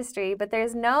and the industry, but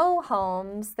there's no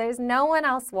homes, there's no one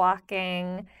else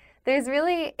walking. There's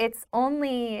really,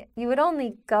 you would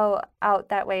only go out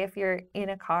that way if you're in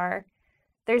a car.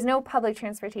 There's no public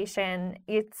transportation.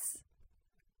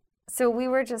 So we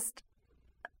were just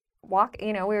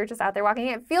we were just out there walking.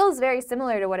 It feels very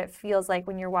similar to what it feels like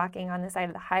when you're walking on the side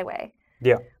of the highway.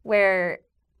 Yeah. Where,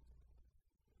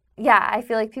 I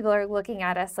feel like people are looking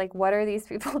at us like, what are these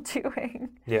people doing?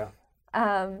 Yeah.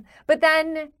 But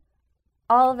then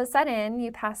all of a sudden,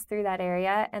 you pass through that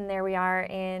area, and there we are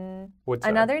in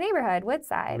another neighborhood,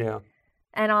 Woodside. Yeah.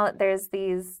 And there's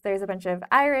a bunch of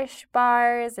Irish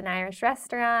bars and Irish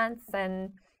restaurants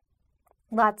and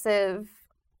lots of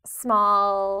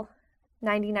small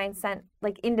 99-cent,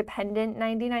 independent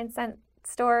 99-cent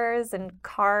stores and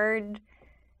card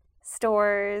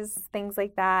stores, things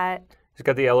like that. It's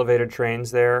got the elevated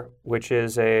trains there, which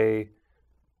is a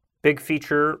big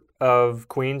feature of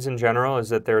Queens in general, is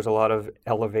that there's a lot of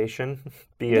elevation,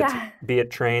 be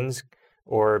it trains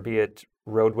or be it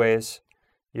roadways.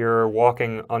 You're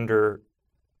walking under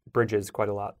bridges quite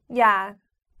a lot. Yeah.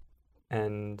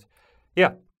 And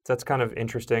that's kind of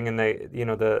interesting. And they,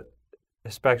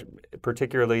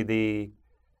 particularly the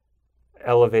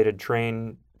elevated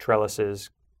train trellises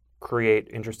create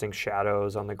interesting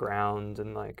shadows on the ground,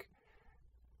 and I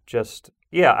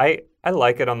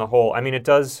like it on the whole. I mean, it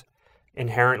does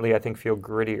inherently, I think, feel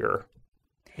grittier.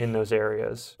 in those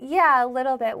areas. Yeah, a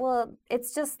little bit. Well,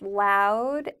 it's just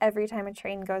loud every time a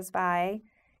train goes by.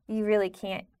 You really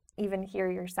can't even hear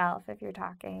yourself if you're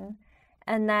talking.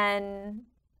 And then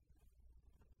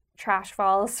trash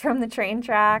falls from the train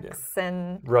tracks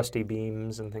and rusty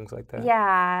beams and things like that.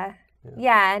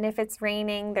 Yeah, and if it's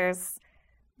raining, there's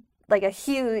like a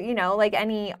huge, like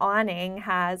any awning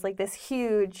has like this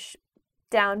huge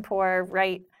downpour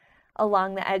right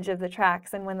along the edge of the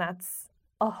tracks. And when that's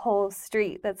a whole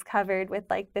street that's covered with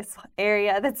like this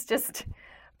area that's just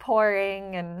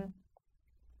pouring, and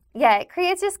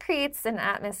it just creates an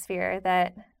atmosphere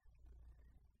that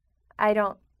I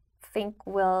don't think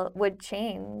would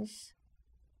change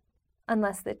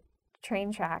unless the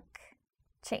train track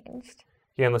changed.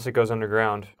 Yeah, unless it goes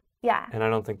underground. Yeah. And I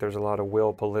don't think there's a lot of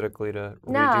will politically to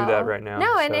redo that right now.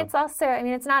 No, and it's also,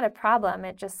 it's not a problem.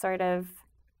 It just sort of,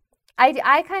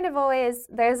 I kind of always,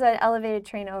 there's an elevated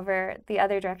train over the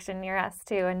other direction near us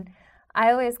too, and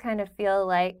I always kind of feel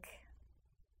like,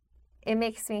 it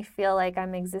makes me feel like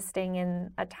I'm existing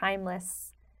in a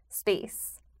timeless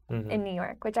space in New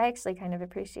York, which I actually kind of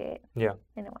appreciate. Yeah.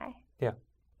 In a way. Yeah.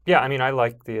 Yeah, I mean, I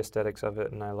like the aesthetics of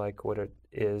it, and I like what it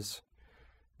is.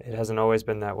 It hasn't always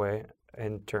been that way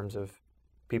in terms of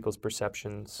people's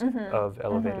perceptions of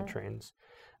elevated trains.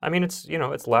 I mean, it's,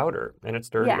 it's louder and it's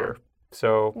dirtier.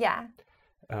 So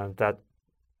that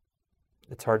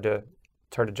it's hard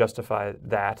to justify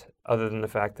that, other than the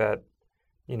fact that,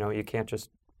 you can't just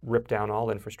rip down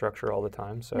all infrastructure all the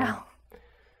time. So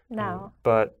No.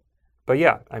 But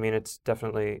yeah, I mean, it's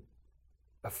definitely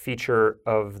a feature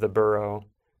of the borough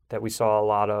that we saw a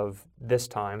lot of this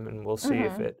time, and we'll see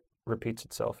if it repeats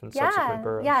itself in subsequent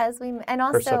boroughs. Yeah, as we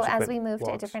move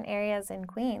to different areas in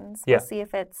Queens, we'll see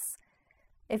if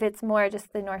it's more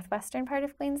just the northwestern part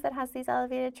of Queens that has these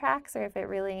elevated tracks, or if it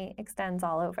really extends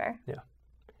all over. Yeah.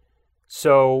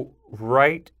 So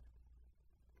right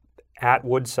at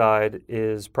Woodside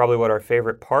is probably what our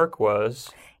favorite park was.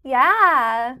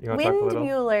 Yeah,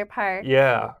 Windmuller Park.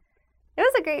 Yeah. It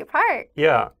was a great park.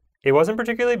 Yeah. It wasn't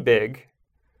particularly big,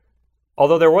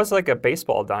 although there was like a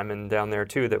baseball diamond down there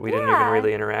too that we didn't even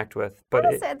really interact with.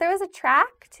 But there was a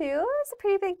track too. It was a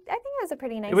pretty big, I think it was a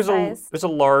pretty nice size. It was a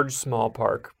large, small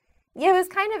park. Yeah,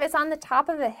 it's on the top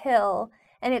of a hill,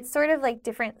 and it's sort of like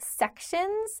different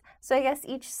sections. So I guess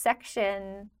each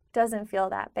section doesn't feel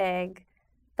that big,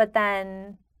 but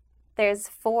then there's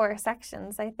 4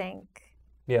 sections, I think.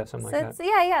 Yeah, something like that.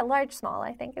 Yeah, large, small,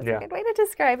 I think is a good way to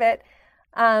describe it.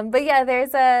 But yeah,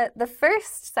 the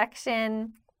first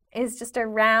section is just a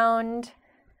round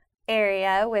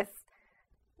area with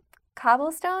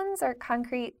cobblestones or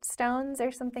concrete stones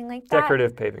or something like that.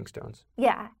 Decorative paving stones.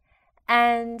 Yeah.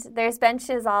 And there's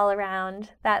benches all around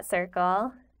that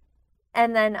circle.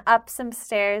 And then up some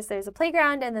stairs, there's a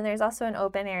playground, and then there's also an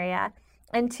open area.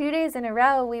 And 2 days in a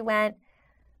row, we went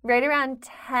right around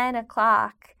 10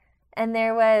 o'clock, and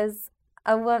there was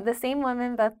the same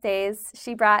woman both days.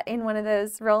 She brought in one of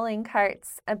those rolling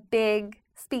carts, a big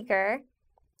speaker,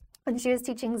 and she was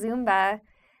teaching Zoomba.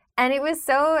 And it was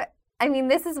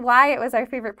this is why it was our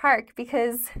favorite park,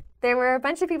 because there were a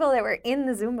bunch of people that were in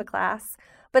the Zoomba class,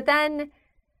 but then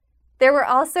there were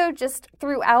also just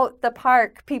throughout the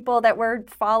park people that were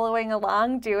following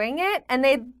along doing it. And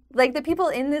the people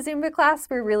in the Zoomba class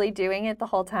were really doing it the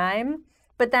whole time.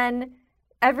 But then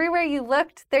everywhere you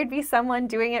looked, there'd be someone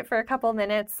doing it for a couple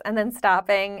minutes and then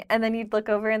stopping, and then you'd look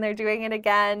over and they're doing it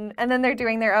again, and then they're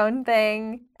doing their own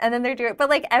thing, and then they're doing it.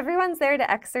 But everyone's there to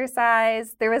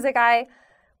exercise. There was a guy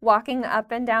walking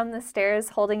up and down the stairs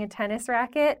holding a tennis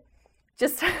racket,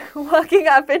 just walking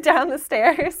up and down the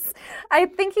stairs. I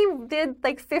think he did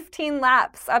 15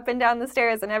 laps up and down the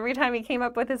stairs, and every time he came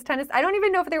up with his tennis, I don't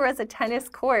even know if there was a tennis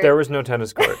court. There was no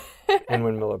tennis court in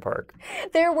Windmiller Park.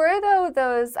 There were, though,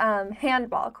 those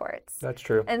handball courts. That's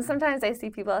true. And sometimes I see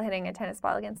people hitting a tennis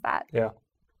ball against that. Yeah.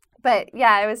 But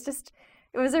yeah, it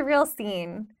was a real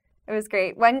scene. It was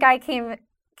great. One guy came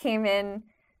in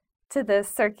to the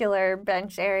circular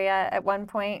bench area at one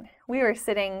point. We were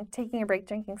sitting, taking a break,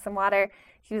 drinking some water.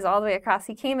 He was all the way across.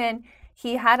 He came in.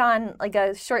 He had on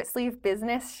a short sleeve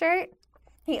business shirt.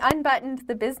 He unbuttoned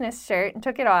the business shirt and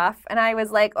took it off. And I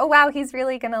was like, oh, wow, he's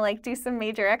really going to do some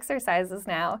major exercises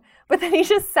now. But then he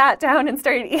just sat down and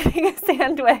started eating a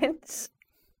sandwich.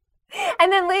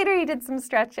 And then later he did some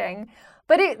stretching.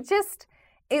 But it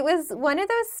was one of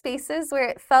those spaces where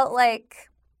it felt like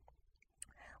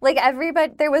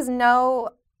everybody, there was no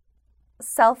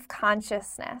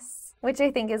self-consciousness, which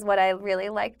I think is what I really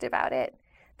liked about it.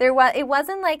 It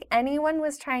wasn't like anyone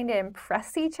was trying to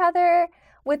impress each other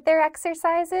with their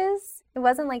exercises. It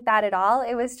wasn't like that at all.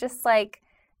 It was just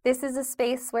this is a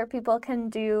space where people can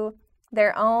do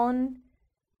their own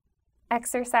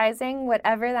exercising,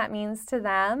 whatever that means to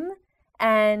them.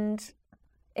 And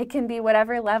it can be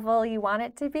whatever level you want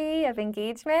it to be of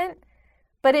engagement.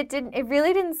 But it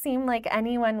really didn't seem like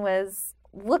anyone was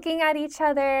looking at each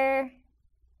other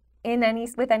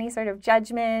with any sort of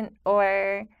judgment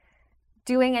or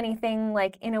doing anything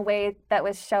like in a way that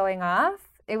was showing off.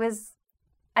 It was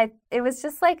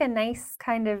just like a nice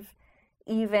kind of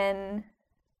even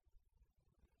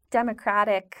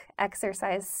democratic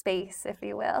exercise space, if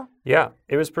you will. Yeah,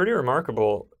 it was pretty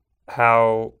remarkable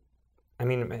how, I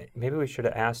mean, maybe we should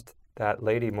have asked that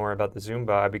lady more about the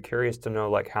Zoomba. I'd be curious to know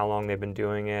like how long they've been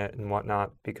doing it and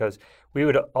whatnot, because we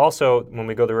would also, when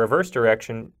we go the reverse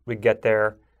direction, we'd get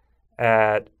there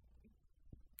at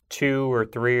 2 or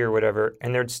 3 or whatever,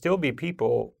 and there'd still be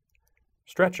people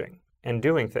stretching and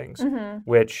doing things,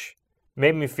 which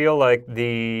made me feel like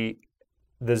the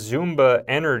Zoomba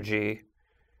energy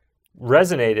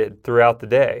resonated throughout the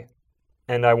day.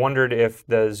 And I wondered if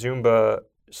the Zoomba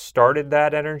started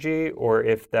that energy or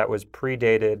if that was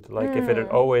predated, like if it had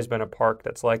always been a park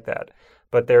that's like that.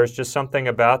 But there's just something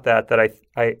about that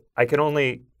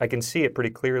I can see it pretty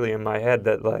clearly in my head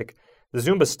that like the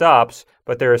Zumba stops,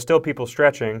 but there are still people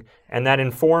stretching, and that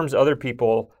informs other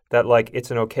people that like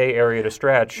it's an okay area to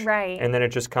stretch. Right. And then it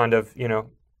just kind of,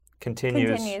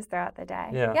 continues throughout the day.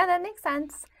 Yeah, that makes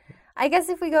sense. I guess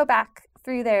if we go back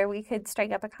through there, we could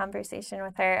strike up a conversation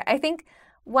with her. I think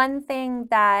one thing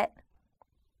that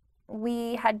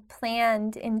we had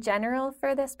planned in general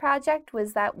for this project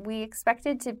was that we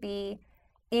expected to be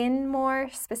in more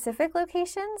specific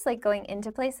locations, like going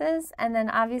into places. And then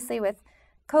obviously with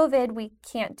COVID, we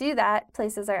can't do that.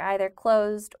 Places are either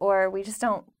closed or we just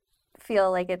don't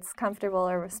feel like it's comfortable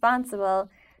or responsible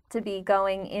to be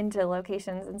going into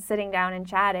locations and sitting down and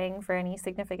chatting for any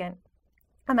significant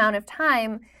amount of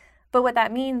time. But what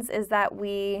that means is that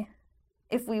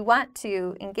if we want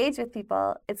to engage with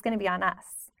people, it's going to be on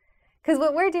us. Because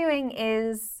what we're doing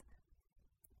is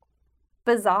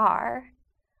bizarre,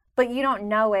 but you don't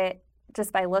know it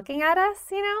just by looking at us,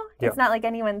 Yeah. It's not like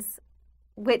anyone's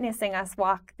witnessing us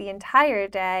walk the entire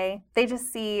day. They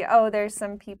just see, oh, there's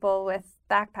some people with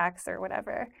backpacks or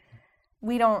whatever.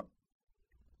 We don't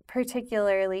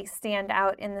particularly stand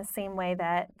out in the same way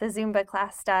that the Zumba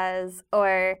class does.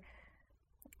 Or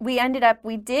we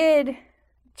did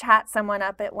chat someone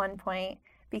up at one point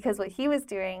because what he was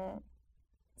doing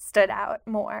stood out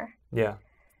more. Yeah.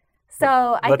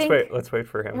 So let's wait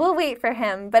for him. We'll wait for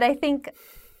him. But I think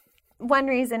one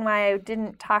reason why I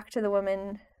didn't talk to the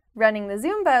woman running the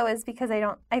Zumba was because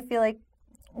I feel like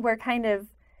we're kind of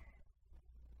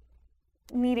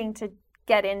needing to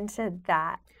get into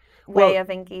that way of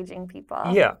engaging people.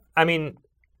 Yeah. I mean,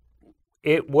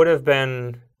 it would have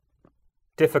been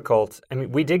difficult. I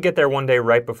mean, we did get there one day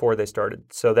right before they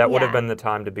started, so that would have been the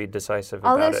time to be decisive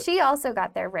about it. Although she also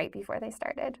got there right before they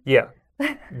started. Yeah.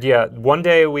 Yeah. One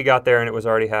day we got there and it was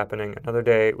already happening. Another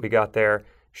day we got there,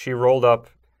 she rolled up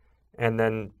and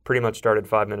then pretty much started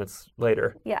 5 minutes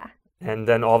later. Yeah. And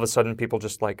then all of a sudden people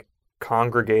just like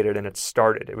congregated and it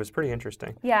started. It was pretty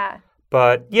interesting. Yeah.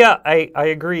 But yeah, I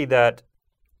agree that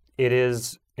it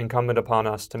is incumbent upon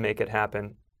us to make it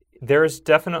happen. There's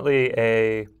definitely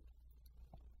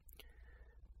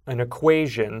an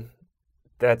equation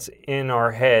that's in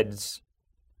our heads,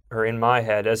 or in my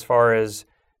head, as far as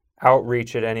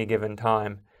outreach at any given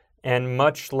time. And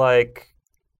much like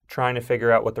trying to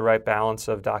figure out what the right balance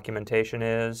of documentation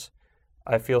is,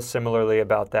 I feel similarly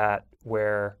about that,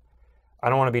 where I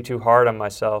don't want to be too hard on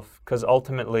myself, because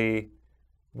ultimately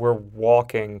we're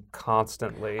walking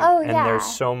constantly, and there's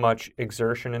so much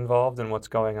exertion involved in what's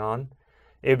going on.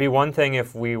 It would be one thing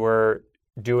if we were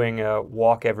doing a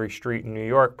walk every street in New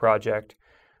York project,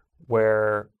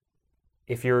 where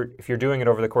if you're doing it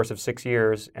over the course of 6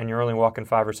 years and you're only walking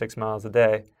 5 or 6 miles a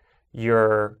day,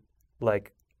 you're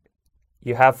like,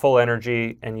 you have full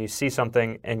energy and you see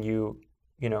something and you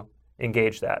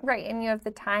engage that. Right, and you have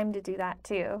the time to do that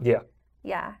too. Yeah.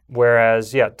 Yeah.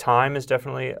 Whereas, time is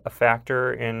definitely a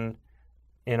factor in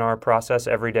our process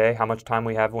every day. How much time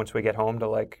we have once we get home to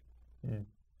like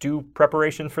do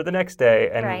preparation for the next day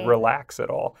and relax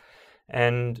at all.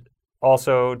 And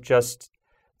also just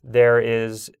there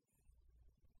is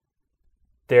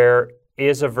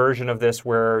a version of this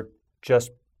where just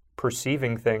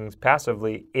perceiving things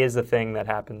passively is a thing that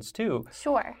happens too.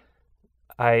 Sure.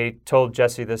 I told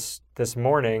Jesse this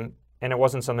morning, and it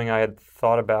wasn't something I had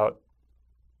thought about,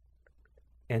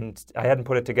 and I hadn't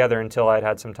put it together until I'd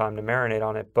had some time to marinate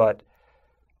on it, but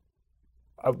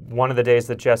one of the days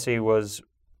that Jesse was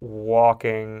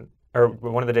walking, or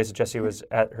one of the days that Jesse was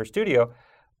at her studio,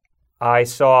 I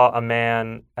saw a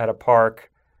man at a park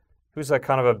who's like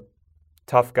kind of a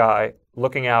tough guy,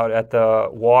 looking out at the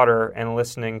water and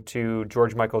listening to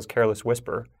George Michael's Careless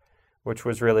Whisper, which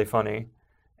was really funny.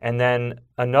 And then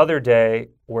another day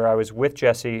where I was with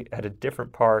Jesse at a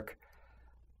different park,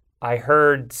 I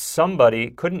heard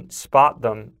somebody, couldn't spot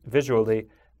them visually,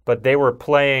 but they were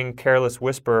playing Careless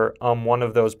Whisper on one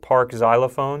of those park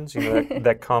xylophones,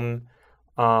 that come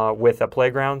with a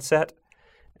playground set.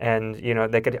 And,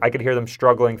 I could hear them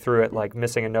struggling through it, like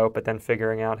missing a note, but then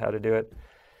figuring out how to do it.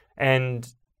 And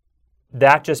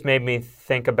that just made me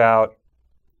think about,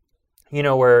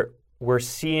 where we're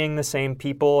seeing the same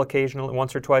people occasionally,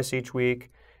 once or twice each week,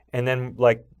 and then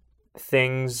like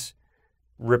things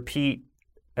repeat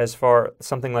as far,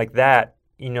 something like that,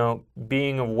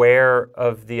 being aware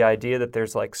of the idea that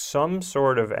there's like some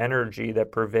sort of energy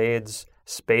that pervades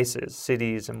spaces,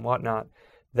 cities and whatnot,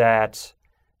 that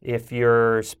if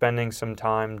you're spending some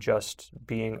time just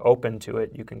being open to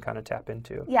it, you can kind of tap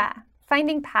into. Yeah.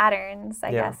 Finding patterns,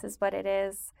 I guess, is what it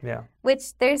is. Yeah.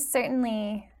 Which there's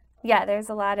certainly, there's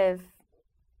a lot of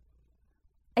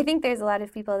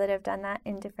people that have done that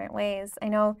in different ways. I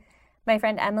know my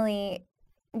friend Emily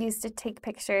used to take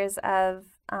pictures of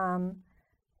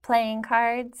playing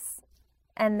cards,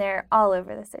 and they're all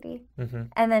over the city. Mm-hmm.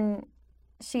 And then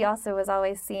she also was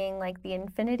always seeing like the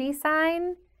infinity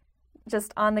sign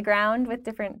just on the ground with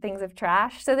different things of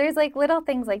trash. So there's like little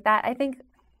things like that. I think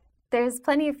there's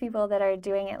plenty of people that are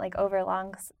doing it like over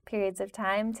long periods of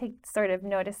time to sort of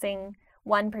noticing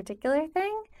one particular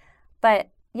thing.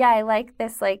 But yeah, I like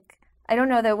this, like, I don't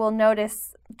know that we'll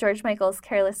notice George Michael's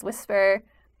Careless Whisper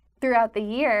throughout the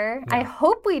year. Yeah. I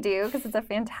hope we do, because it's a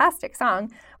fantastic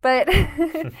song. But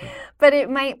but it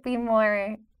might be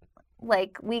more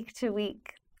like week to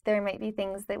week. There might be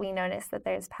things that we notice that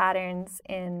there's patterns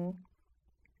in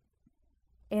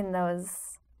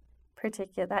those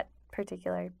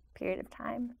particular period of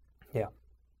time. Yeah.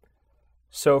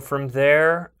 So from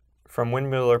there, from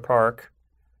Windmiller Park,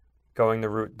 going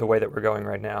the way that we're going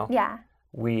right now,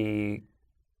 we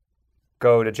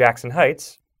go to Jackson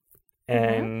Heights,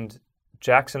 and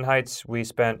Jackson Heights we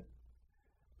spent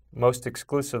almost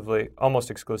exclusively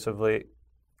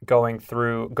going on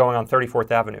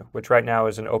 34th Avenue, which right now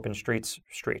is an open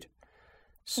street.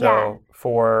 So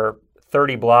for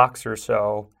 30 blocks or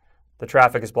so, the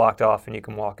traffic is blocked off and you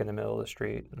can walk in the middle of the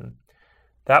street. And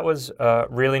that was a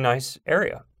really nice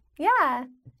area. Yeah.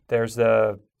 There's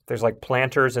like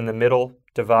planters in the middle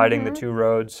dividing the two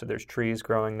roads, so there's trees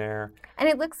growing there. And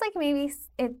it looks like maybe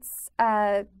it's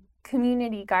a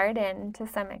community garden to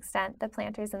some extent, the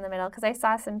planters in the middle, because I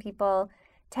saw some people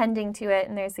tending to it,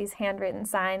 and there's these handwritten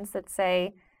signs that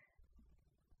say,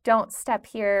 "Don't step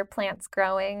here, plants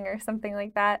growing," or something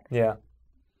like that. Yeah.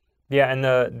 Yeah, and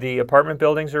the apartment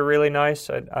buildings are really nice.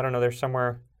 I don't know, there's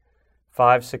somewhere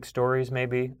 5-6 stories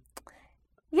maybe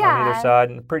on either side.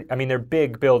 And they're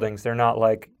big buildings. They're not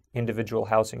like individual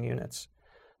housing units.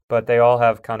 But they all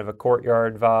have kind of a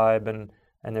courtyard vibe,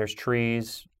 and there's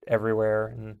trees everywhere.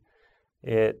 And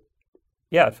it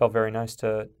felt very nice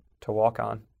to walk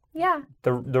on. Yeah.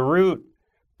 The route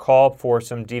called for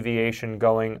some deviation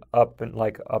going up to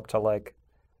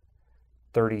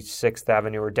 36th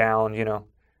Avenue or down,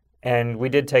 And we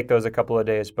did take those a couple of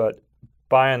days, but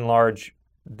by and large,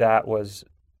 that was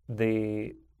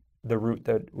the route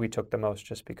that we took the most,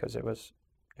 just because it was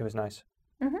nice.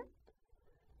 Mm-hmm.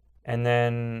 And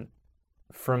then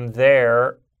from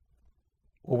there,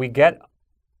 we get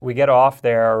off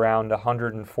there around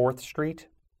 104th Street.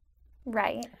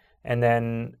 Right. And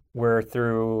then we're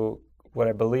through what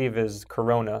I believe is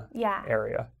Corona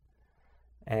area.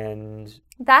 And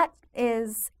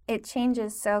it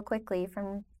changes so quickly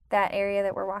from that area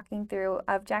that we're walking through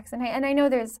of Jackson Heights. And I know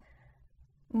there's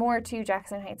more to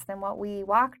Jackson Heights than what we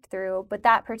walked through, but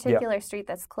that particular street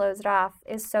that's closed off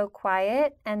is so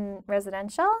quiet and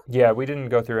residential. Yeah, we didn't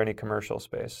go through any commercial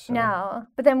space. So. No,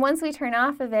 but then once we turn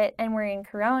off of it and we're in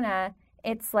Corona,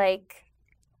 it's like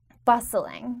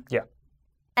bustling. Yeah.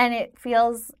 And it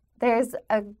feels, there's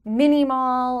a mini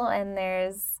mall and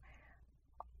there's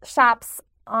shops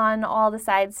on all the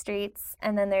side streets,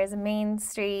 and then there's a main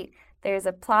street. There's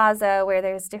a plaza where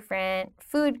there's different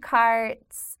food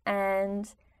carts,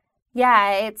 and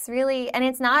it's really, and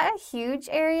it's not a huge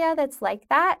area that's like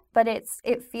that, but it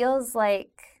feels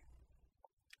like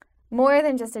more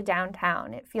than just a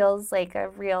downtown. It feels like a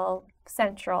real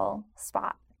central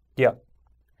spot. Yeah.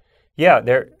 Yeah,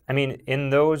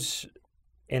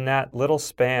 in that little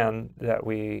span that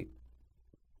we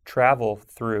travel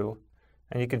through,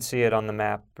 and you can see it on the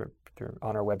map or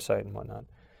on our website and whatnot,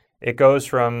 it goes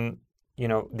from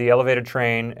the elevated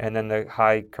train and then the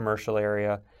high commercial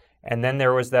area. And then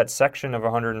there was that section of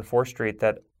 104th Street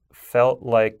that felt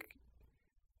like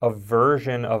a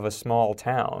version of a small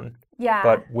town, Yeah.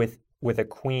 but with a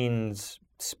Queens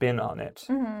spin on it.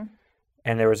 Mm-hmm.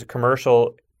 And there was a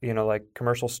commercial, like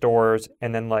commercial stores,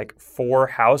 and then like 4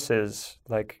 houses,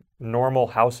 like normal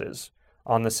houses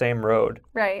on the same road.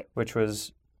 Right. Which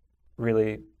was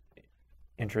really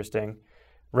interesting.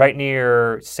 Right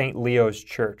near St. Leo's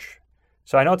Church.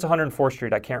 So I know it's 104th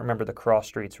Street. I can't remember the cross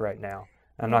streets right now.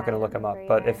 I'm not going to look them up.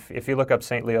 But if you look up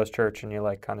St. Leo's Church and you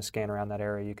like kind of scan around that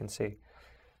area, you can see.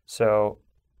 So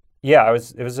yeah,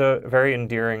 it was a very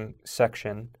endearing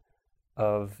section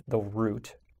of the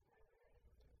route.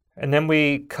 And then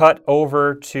we cut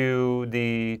over to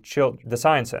the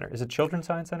Science Center. Is it Children's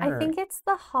Science Center? I think it's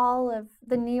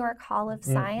the New York Hall of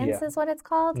Science is what it's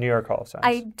called. New York Hall of Science.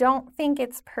 I don't think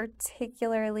it's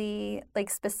particularly, like,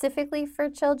 specifically for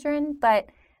children, but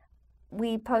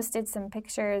we posted some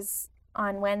pictures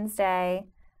on Wednesday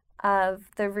of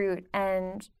the route,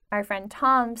 and our friend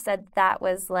Tom said that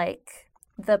was, like,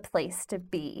 the place to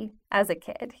be as a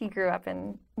kid. He grew up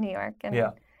in New York. And,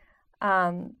 yeah.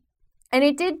 And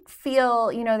it did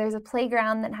feel, there's a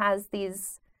playground that has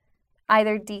these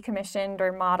either decommissioned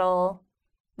or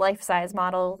life-size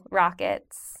model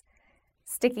rockets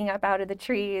sticking up out of the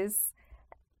trees.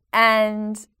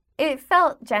 And it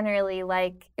felt generally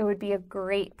like it would be a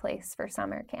great place for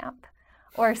summer camp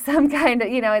or some kind of,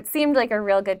 it seemed like a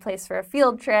real good place for a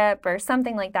field trip or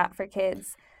something like that for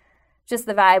kids. Just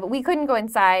the vibe. We couldn't go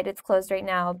inside. It's closed right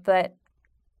now. But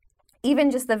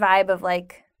even just the vibe of,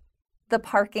 like, the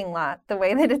parking lot, the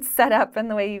way that it's set up and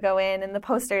the way you go in and the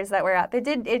posters that were up. It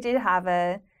did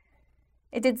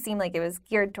seem like it was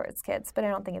geared towards kids, but I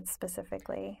don't think it's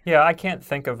specifically. Yeah, I can't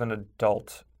think of an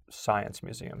adult science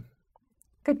museum.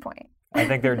 Good point. I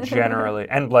think they're generally,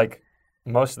 and like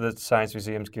most of the science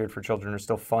museums geared for children are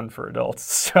still fun for adults.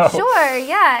 So Sure,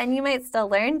 yeah, and you might still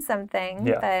learn something,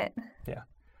 but. Yeah.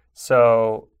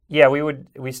 So, yeah,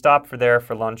 we stopped there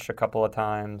for lunch a couple of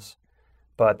times,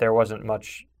 but there wasn't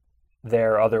much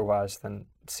there otherwise than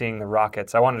seeing the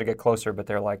rockets. I wanted to get closer, but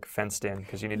they're like fenced in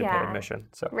because you need to pay admission.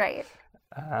 So right.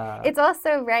 It's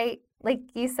also right, like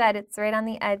you said, it's right on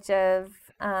the edge of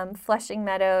Flushing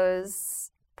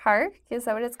Meadows Park. Is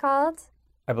that what it's called?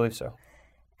 I believe so.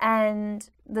 And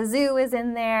the zoo is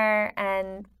in there,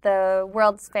 and the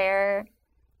World's Fair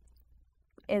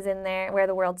is in there, where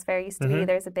the World's Fair used to be.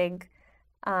 There's a big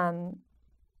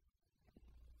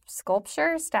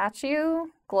statue,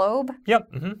 globe.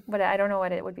 Yep. But I don't know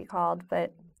what it would be called,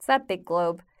 but it's that big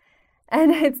globe.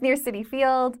 And it's near Citi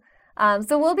Field.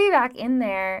 So we'll be back in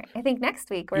there, I think, next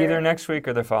week. Either next week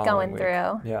or the following week.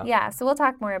 Going through. Yeah, so we'll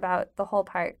talk more about the whole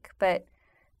park. But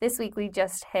this week we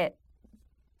just hit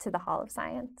to the Hall of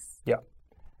Science. Yeah.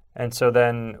 And so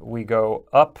then we go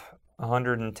up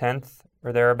 110th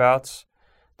or thereabouts.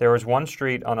 There was one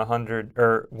street on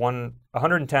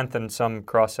 110th and some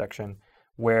cross-section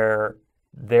where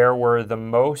there were the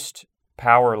most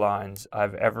power lines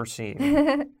I've ever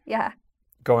seen. Yeah.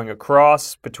 Going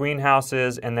across between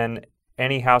houses, and then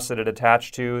any house that it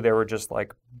attached to, there were just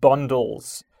like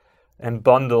bundles and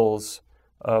bundles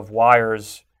of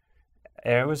wires.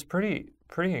 And it was pretty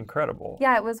incredible.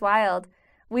 Yeah, it was wild.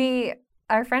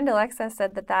 Our friend Alexa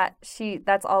said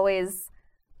that's always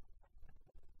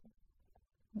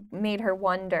made her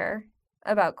wonder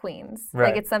about Queens. Right.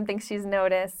 Like, it's something she's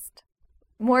noticed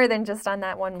more than just on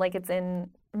that one, like it's in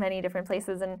many different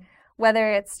places. And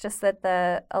whether it's just that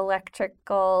the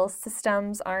electrical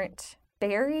systems aren't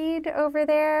buried over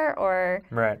there or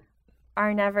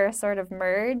are never sort of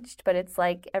merged, but it's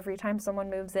like every time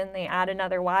someone moves in, they add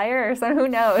another wire or so, who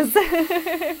knows?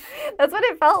 That's what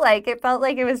it felt like. It felt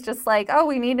like it was just like, oh,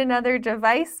 we need another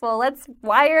device. Well, let's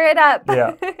wire it up.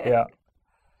 Yeah.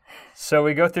 So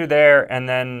we go through there, and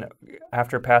then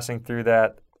after passing through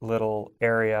that little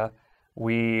area,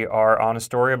 we are on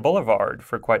Astoria Boulevard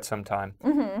for quite some time.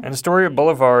 And Astoria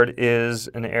Boulevard is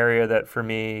an area that, for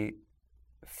me,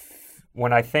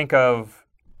 when I think of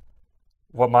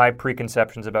what my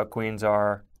preconceptions about Queens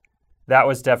are, that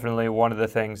was definitely one of the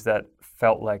things that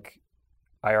felt like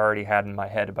I already had in my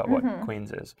head about what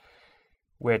Queens is.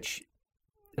 Which,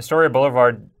 Astoria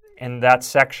Boulevard, in that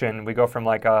section, we go from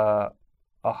like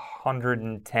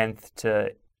 110th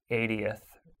to 80th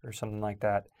or something like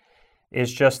that,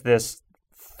 is just this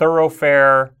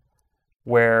thoroughfare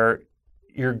where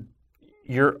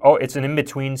it's an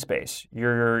in-between space.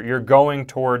 You're going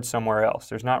towards somewhere else.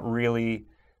 There's not really,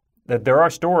 there are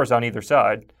stores on either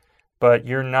side, but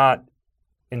you're not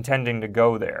intending to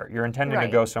go there. You're intending to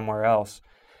go somewhere else.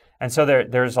 And so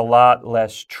there's a lot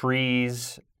less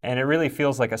trees, and it really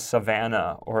feels like a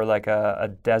savanna or like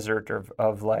a desert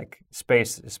of like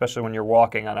space, especially when you're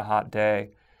walking on a hot day.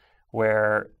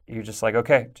 where you're just like,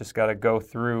 okay, just got to go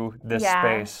through this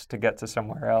space to get to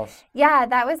somewhere else. Yeah,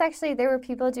 that was actually, there were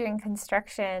people doing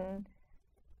construction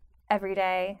every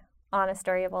day on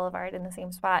Astoria Boulevard in the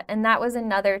same spot. And that was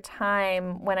another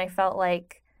time when I felt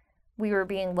like we were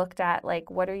being looked at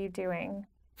like, what are you doing?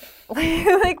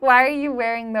 Like, why are you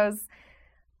wearing those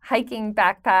hiking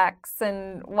backpacks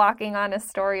and walking on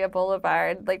Astoria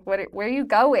Boulevard? Like, where are you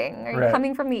going? Are you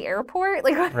coming from the airport?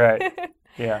 Like, what? Right.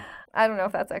 Yeah. I don't know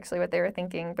if that's actually what they were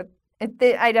thinking, but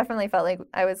I definitely felt like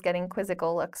I was getting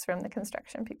quizzical looks from the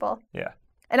construction people. Yeah.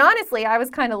 And honestly, I was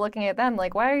kind of looking at them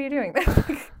like, why are you doing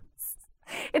this?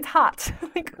 It's hot.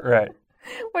 Like, right.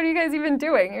 What are you guys even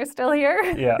doing? You're still here?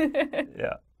 Yeah.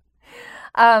 Yeah.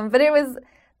 But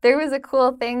there was a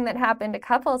cool thing that happened a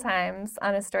couple times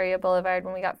on Astoria Boulevard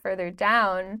when we got further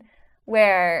down,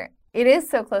 where it is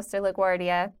so close to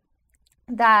LaGuardia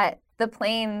that the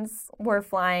planes were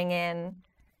flying in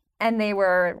and they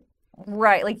were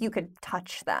right, like you could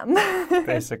touch them.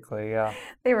 Basically, yeah.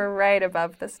 They were right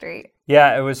above the street.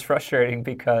 Yeah, it was frustrating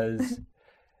because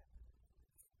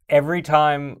every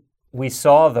time we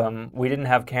saw them, we didn't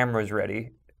have cameras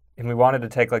ready and we wanted to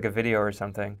take like a video or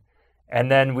something. And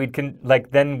then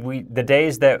the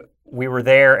days that we were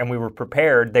there and we were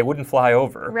prepared, they wouldn't fly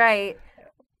over. Right.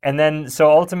 And then,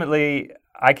 so ultimately,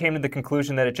 I came to the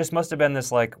conclusion that it just must have been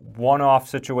this like one-off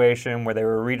situation where they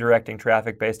were redirecting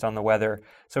traffic based on the weather.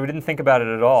 So we didn't think about it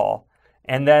at all.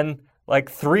 And then like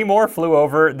 3 more flew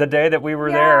over the day that we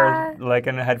were there, like,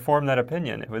 and had formed that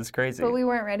opinion. It was crazy. But we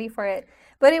weren't ready for it.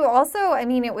 But it also, I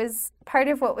mean, it was part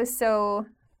of what was so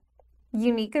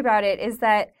unique about it is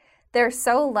that they're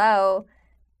so low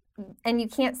and you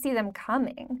can't see them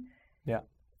coming. Yeah.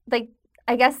 Like,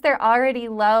 I guess they're already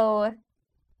low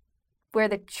where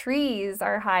the trees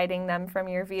are hiding them from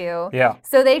your view. Yeah.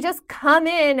 So they just come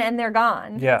in and they're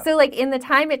gone. Yeah. So like in the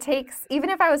time it takes, even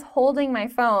if I was holding my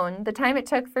phone, the time it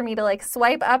took for me to like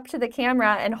swipe up to the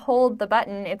camera and hold the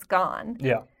button, it's gone.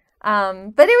 Yeah.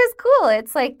 But it was cool.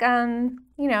 It's like,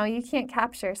 you know, you can't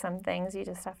capture some things. You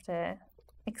just have to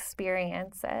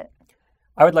experience it.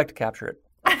 I would like to capture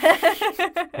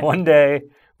it. One day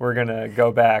we're going to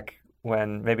go back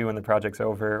maybe when the project's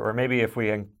over, or maybe if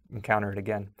we encounter it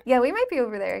again. Yeah, we might be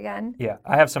over there again. Yeah,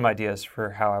 I have some ideas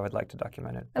for how I would like to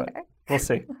document it, but okay. We'll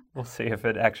see. We'll see if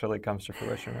it actually comes to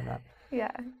fruition or not.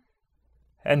 Yeah.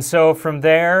 And so from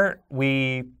there,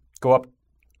 we go up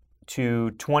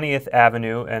to 20th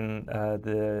Avenue and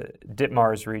the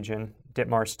Ditmars region,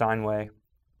 Ditmars-Steinway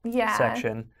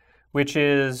section, which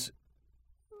is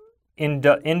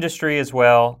industry as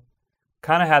well.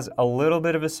 Kind of has a little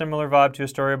bit of a similar vibe to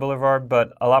Astoria Boulevard,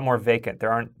 but a lot more vacant.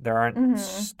 There aren't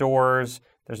stores.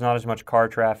 There's not as much car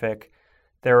traffic.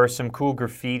 There are some cool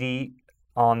graffiti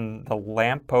on the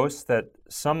lampposts that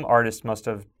some artist must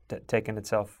have taken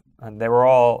itself. And they were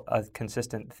all a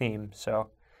consistent theme,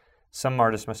 so some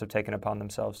artists must have taken upon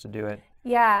themselves to do it.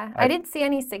 Yeah, I didn't see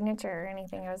any signature or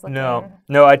anything. I was looking.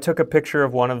 No, I took a picture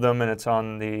of one of them, and it's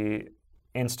on the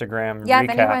Instagram recap. Yeah, if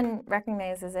anyone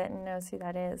recognizes it and knows who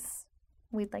that is,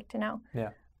 we'd like to know.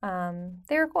 Yeah.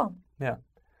 They were cool. Yeah.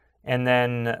 And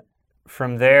then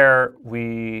from there,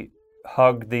 we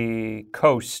hug the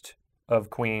coast of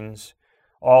Queens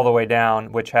all the way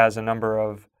down, which has a number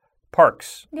of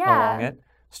parks along it,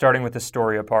 starting with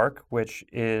Astoria Park, which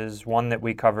is one that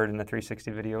we covered in the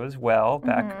 360 video as well,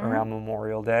 back around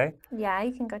Memorial Day. Yeah,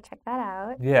 you can go check that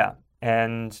out. Yeah.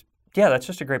 And yeah, that's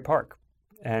just a great park.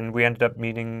 And we ended up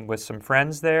meeting with some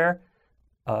friends there.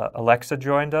 Alexa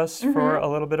joined us for a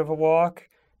little bit of a walk,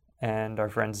 and our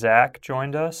friend Zach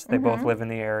joined us. They both live in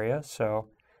the area, so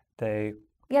they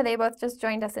both just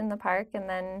joined us in the park and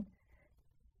then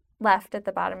left at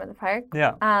the bottom of the park.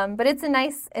 Yeah. But it's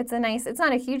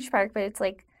not a huge park, but it's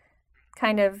like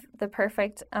kind of the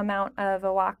perfect amount of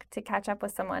a walk to catch up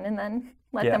with someone and then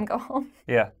let them go home.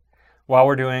 Yeah. While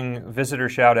we're doing visitor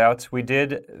shout-outs, we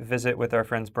did visit with our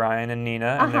friends Brian and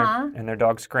Nina and their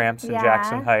dog Scramps in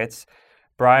Jackson Heights.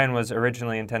 Brian was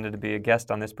originally intended to be a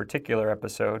guest on this particular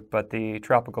episode, but the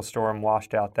tropical storm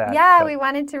washed out that. Yeah, we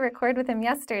wanted to record with him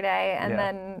yesterday, and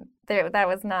then there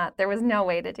was no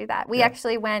way to do that. We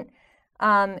actually went,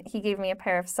 he gave me a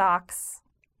pair of socks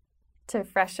to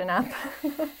freshen up.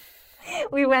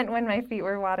 We went when my feet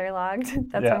were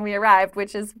waterlogged. That's when we arrived,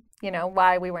 which is,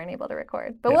 why we weren't able to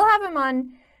record. But we'll have him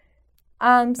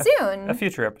on soon. A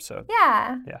future episode.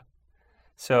 Yeah. Yeah.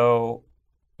 So...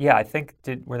 yeah, I think,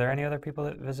 were there any other people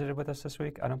that visited with us this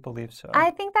week? I don't believe so. I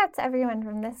think that's everyone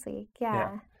from this week,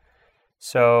 yeah.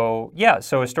 So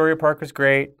Astoria Park was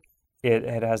great.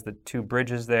 It has the 2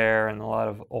 bridges there and a lot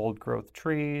of old growth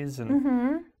trees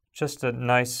and just a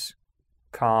nice,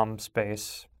 calm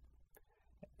space.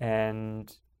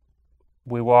 and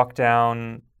we walked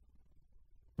down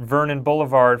Vernon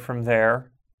Boulevard from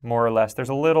there, more or less. There's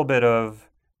a little bit of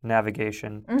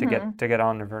navigation to get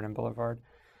onto Vernon Boulevard.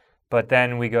 But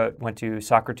then we went to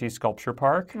Socrates Sculpture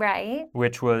Park, Right.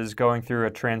 which was going through a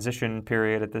transition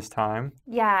period at this time.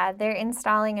 Yeah, they're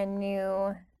installing a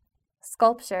new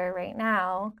sculpture right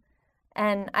now.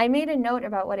 And I made a note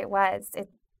about what it was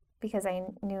because I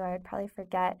knew I would probably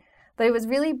forget. But it was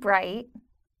really bright,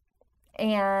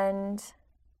 and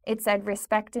it said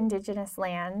respect Indigenous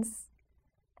lands.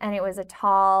 And it was a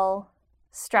tall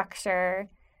structure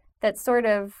that sort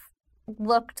of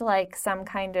looked like some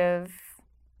kind of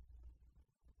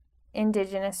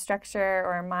indigenous structure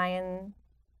or Mayan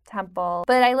temple.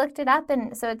 But I looked it up,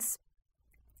 and so it's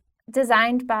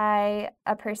designed by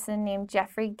a person named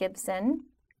Jeffrey Gibson.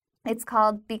 It's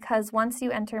called Because Once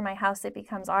You Enter My House, It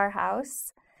Becomes Our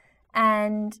House.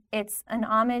 And it's an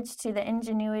homage to the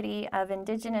ingenuity of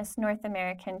indigenous North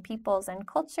American peoples and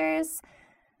cultures,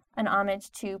 an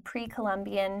homage to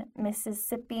pre-Columbian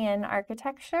Mississippian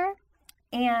architecture,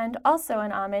 and also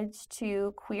an homage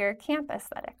to queer camp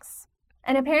aesthetics.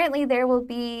 And apparently there will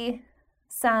be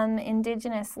some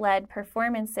Indigenous-led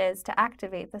performances to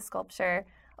activate the sculpture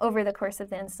over the course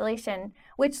of the installation,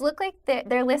 which look like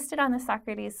they're listed on the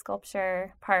Socrates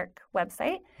Sculpture Park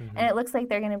website, and it looks like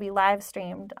they're going to be live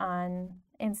streamed on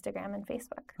Instagram and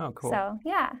Facebook. Oh, cool. So,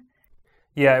 yeah.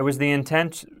 Yeah, it was the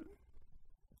intent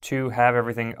to have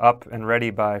everything up and ready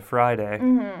by Friday,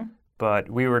 but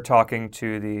we were talking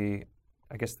to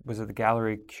was it the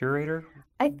gallery curator?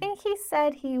 I think he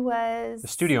said he was the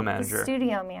studio manager. The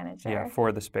studio manager. Yeah,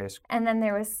 for the space. And then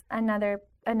there was another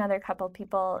couple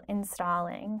people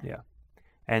installing. Yeah.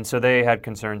 And so they had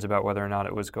concerns about whether or not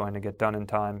it was going to get done in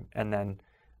time. And then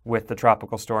with the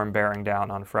tropical storm bearing down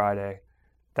on Friday,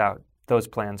 those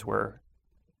plans were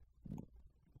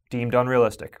deemed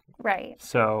unrealistic. Right.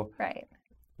 So right.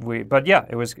 But yeah,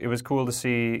 it was cool to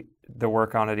see the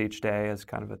work on it each day as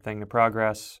kind of a thing to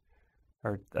progress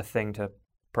or a thing to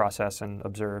process and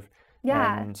observe.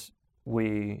 Yeah. And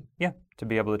to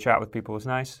be able to chat with people was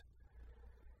nice.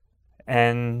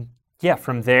 And yeah,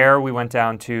 from there we went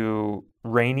down to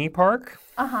Rainy Park.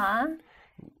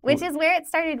 Which is where it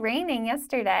started raining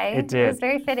yesterday. It did. It was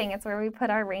very fitting. It's where we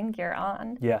put our rain gear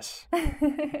on. Yes.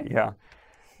 Yeah.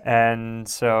 And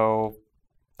so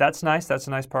that's nice. That's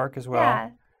a nice park as well. Yeah.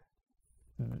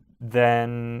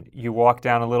 Then you walk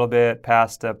down a little bit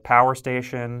past a power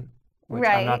station, which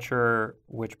right. I'm not sure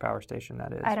which power station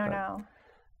that is. I don't know.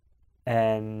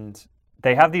 And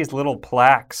they have these little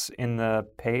plaques in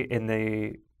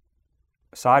the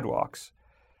sidewalks,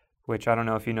 which I don't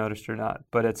know if you noticed or not,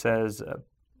 but it says,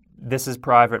 this is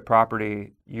private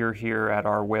property. You're here at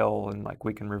our will, and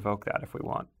we can revoke that if we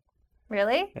want.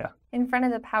 Really? Yeah. In front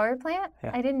of the power plant?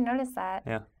 Yeah. I didn't notice that.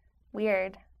 Yeah.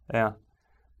 Weird. Yeah.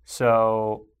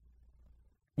 So,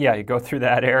 yeah, you go through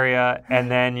that area, and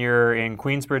then you're in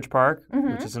Queensbridge Park,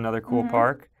 which is another cool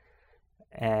park.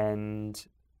 And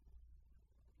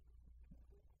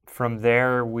from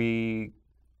there, we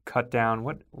cut down,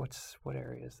 what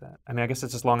area is that? I mean, I guess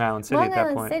it's just Long Island City at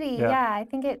that point. Long Island City, yeah. I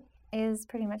think it is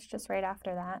pretty much just right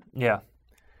after that. Yeah.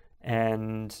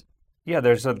 And, yeah,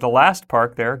 there's the last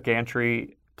park there,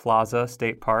 Gantry Plaza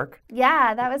State Park.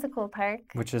 Yeah, that was a cool park.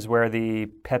 Which is where the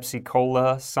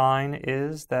Pepsi-Cola sign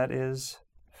is that is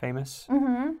famous.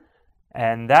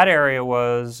 And that area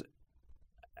was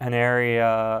an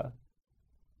area,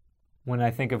 when I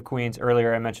think of Queens,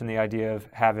 earlier I mentioned the idea of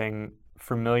having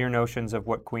familiar notions of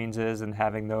what Queens is and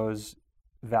having those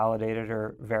validated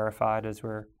or verified as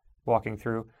we're walking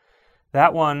through.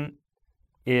 That one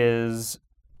is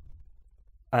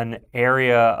an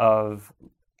area of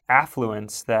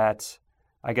affluence that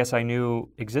I guess I knew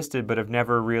existed but have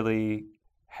never really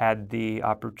had the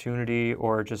opportunity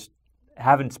or just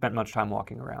haven't spent much time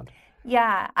walking around.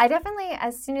 Yeah, I definitely,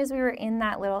 as soon as we were in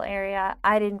that little area,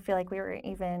 I didn't feel like we were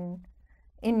even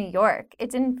in New York.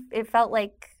 It felt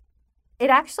like, it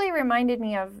actually reminded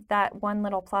me of that one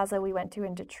little plaza we went to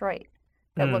in Detroit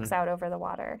that looks out over the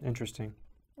water. Interesting.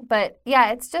 But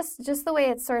yeah, it's just the way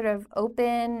it's sort of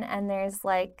open, and there's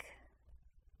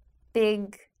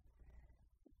big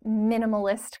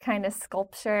minimalist kind of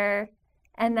sculpture.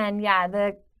 And then, yeah,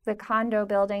 the condo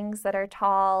buildings that are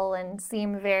tall and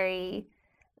seem very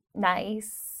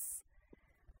nice.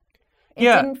 It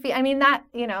didn't feel, I mean, that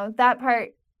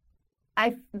part,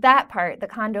 the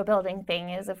condo building thing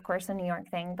is, of course, a New York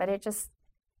thing, but it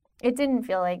didn't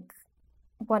feel like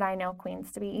what I know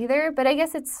Queens to be either. But I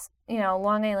guess it's,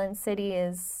 Long Island City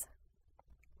is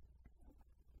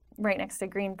right next to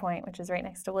Greenpoint, which is right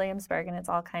next to Williamsburg, and it's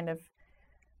all kind of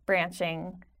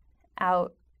branching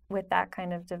out with that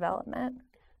kind of development.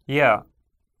 Yeah.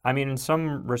 I mean, in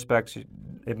some respects,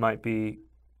 it might be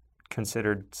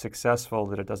considered successful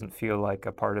that it doesn't feel like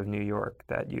a part of New York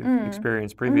that you've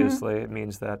experienced previously. It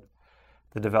means that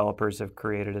the developers have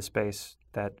created a space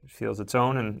that feels its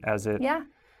own, and as it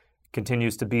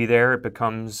continues to be there, it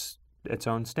becomes its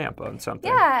own stamp on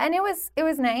something. Yeah, and it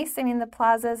was nice. I mean, the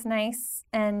plaza's nice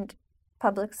and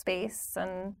public space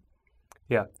and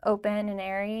open and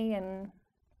airy, and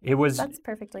that's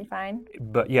perfectly fine.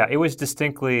 But yeah, it was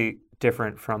distinctly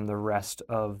different from the rest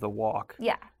of the walk.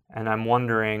 Yeah. And I'm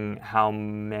wondering how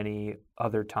many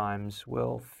other times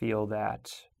we'll feel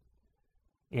that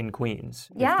in Queens.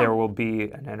 Yeah. If there will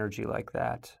be an energy like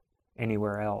that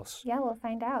anywhere else. Yeah, we'll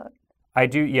find out. I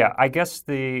do, yeah. I guess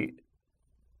the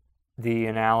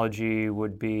analogy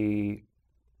would be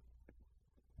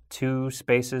 2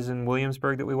 spaces in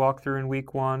Williamsburg that we walked through in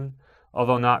week 1,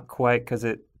 although not quite, because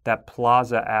that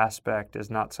plaza aspect is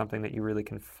not something that you really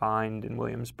can find in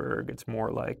Williamsburg. It's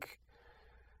more like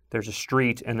there's a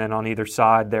street, and then on either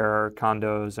side there are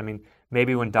condos. I mean,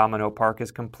 maybe when Domino Park is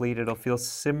complete, it'll feel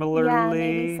similarly. Yeah,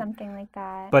 maybe something like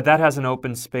that. But that has an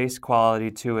open space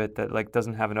quality to it that like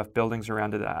doesn't have enough buildings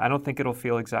around it. I don't think it'll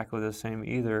feel exactly the same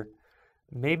either.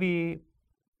 Maybe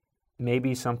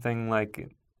something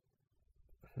like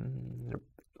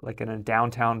in a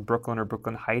downtown Brooklyn or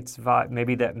Brooklyn Heights vibe.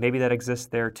 Maybe that exists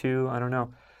there too. I don't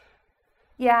know.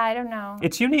 Yeah, I don't know.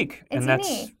 It's unique. It's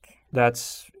unique.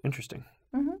 That's interesting.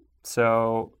 Mm-hmm.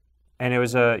 So, and it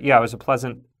was a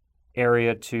pleasant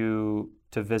area to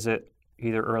visit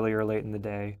either early or late in the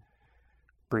day,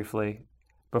 briefly,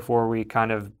 before we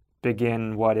kind of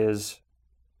begin what is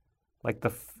like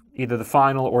either the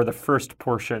final or the first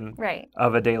portion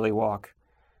of a daily walk,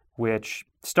 which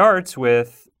starts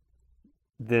with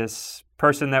this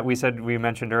person that we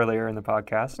mentioned earlier in the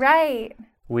podcast. Right.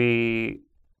 We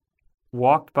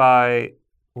walked by.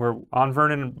 We're on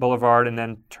Vernon Boulevard and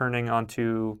then turning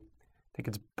onto, I think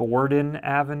it's Borden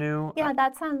Avenue. Yeah,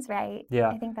 that sounds right. Yeah.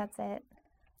 I think that's it.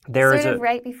 There's sort of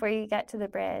right before you get to the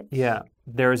bridge. Yeah.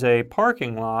 There's a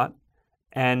parking lot,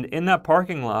 and in that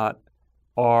parking lot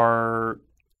are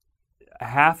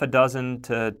 6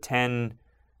 to 10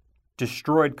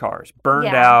 destroyed cars, burned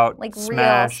out, like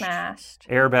smashed, real smashed.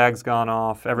 Airbags gone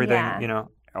off, everything,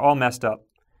 all messed up.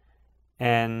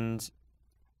 And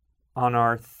on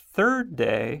our 3rd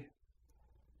day,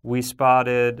 we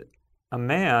spotted a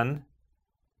man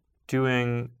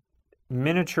doing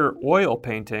miniature oil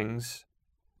paintings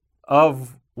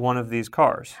of one of these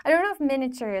cars. I don't know if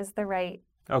miniature is the right.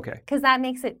 Okay. Because that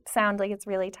makes it sound like it's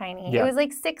really tiny. Yeah. It was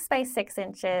like 6 by 6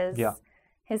 inches. Yeah.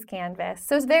 His canvas.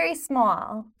 So it's very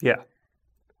small. Yeah.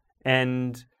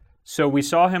 And so we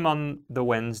saw him on the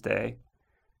Wednesday,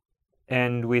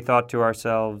 and we thought to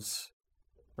ourselves,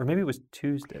 or maybe it was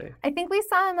Tuesday. I think we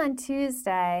saw him on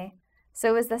Tuesday. So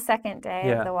it was the 2nd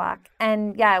day of the walk.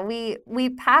 And we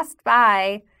passed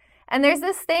by, and there's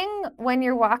this thing when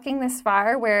you're walking this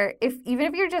far where even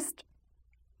if you're just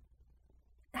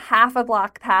half a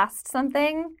block past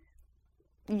something,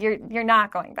 you're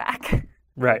not going back.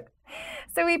 Right.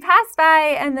 So we passed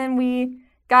by, and then we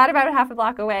got about half a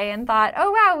block away and thought,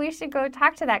 oh, wow, we should go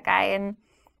talk to that guy. And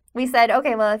we said,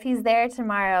 okay, well, if he's there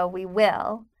tomorrow, we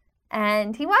will.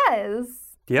 And he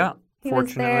was. Yeah, he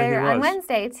was there on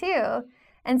Wednesday, too.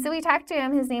 And so we talked to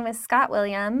him. His name is Scott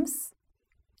Williams.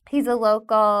 He's a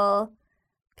local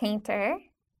painter.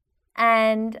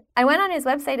 And I went on his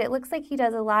website. It looks like he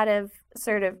does a lot of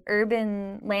sort of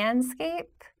urban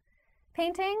landscape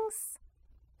paintings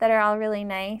that are all really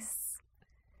nice.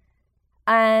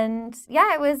 And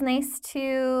yeah, it was nice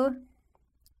to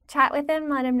chat with him,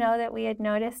 let him know that we had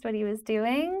noticed what he was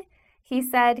doing. He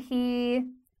said he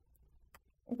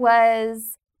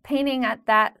was painting at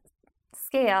that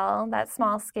scale, that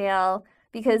small scale,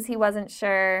 because he wasn't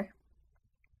sure,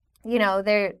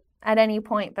 there at any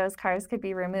point those cars could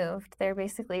be removed. They're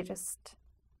basically just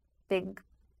big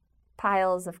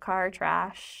piles of car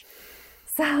trash.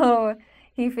 So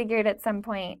he figured at some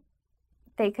point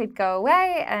they could go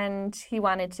away, and he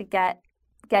wanted to get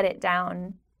it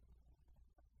down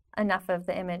enough of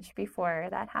the image before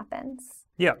that happens.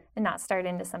 Yeah. And not start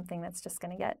into something that's just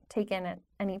going to get taken at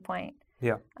any point.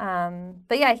 Yeah.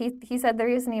 But yeah, he said the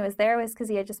reason he was there was because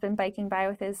he had just been biking by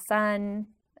with his son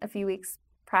a few weeks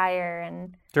prior,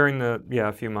 and during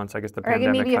a few months, I guess the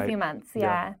pandemic. Or maybe a few months,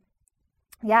 yeah.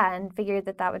 Yeah, and figured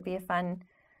that would be a fun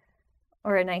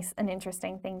or an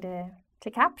interesting thing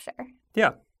to capture.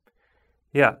 Yeah.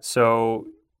 Yeah. So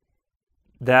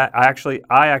that I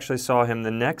actually saw him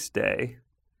the next day.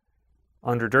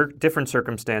 Under different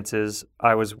circumstances,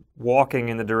 I was walking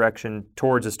in the direction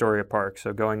towards Astoria Park,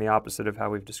 so going the opposite of how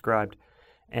we've described.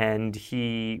 and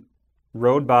he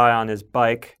rode by on his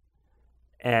bike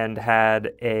and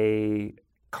had a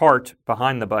cart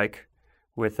behind the bike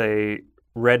with a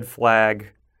red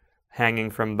flag hanging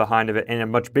from behind of it and a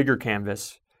much bigger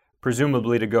canvas,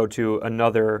 presumably to go to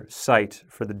another site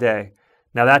for the day.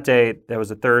 Now that day, that was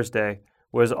a Thursday,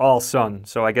 was all sun,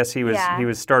 so I guess he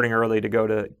was starting early to go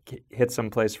to hit some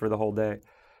place for the whole day.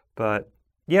 But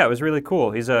yeah, it was really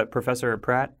cool. He's a professor at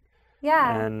Pratt.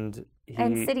 Yeah. And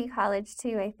City College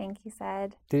too, I think he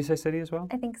said. Did he say City as well?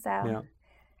 I think so. Yeah.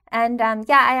 And I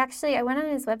went on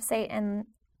his website and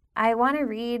I want to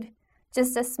read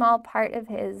just a small part of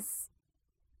his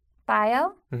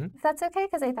bio, if that's okay,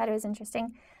 because I thought it was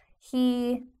interesting.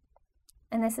 And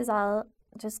this is all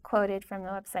just quoted from the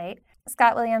website,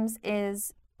 Scott Williams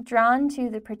is drawn to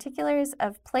the particulars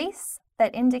of place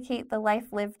that indicate the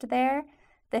life lived there,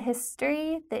 the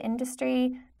history, the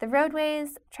industry, the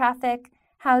roadways, traffic,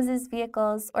 houses,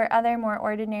 vehicles, or other more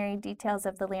ordinary details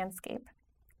of the landscape.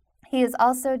 He is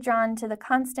also drawn to the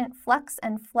constant flux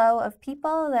and flow of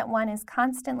people that one is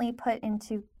constantly put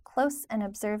into close and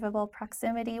observable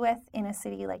proximity with in a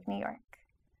city like New York.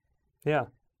 Yeah.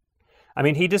 I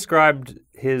mean, he described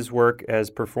his work as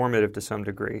performative to some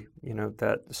degree,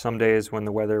 that some days when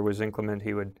the weather was inclement,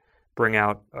 he would bring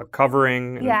out a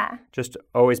covering and just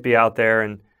always be out there,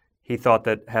 and he thought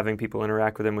that having people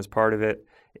interact with him was part of it.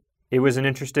 It was an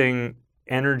interesting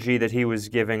energy that he was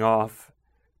giving off.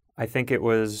 I think it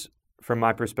was, from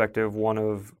my perspective, one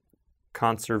of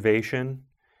conservation,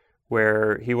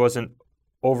 where he wasn't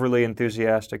overly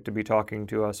enthusiastic to be talking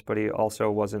to us, but he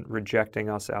also wasn't rejecting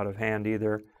us out of hand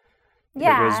either.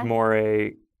 Yeah. It was more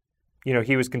he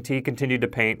continued to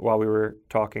paint while we were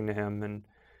talking to him, and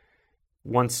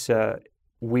once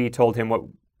we told him what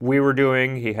we were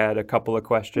doing, he had a couple of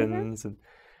questions. And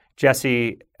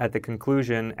Jesse, at the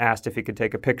conclusion, asked if he could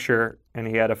take a picture, and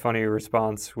he had a funny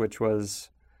response, which was,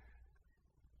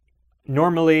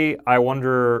 normally I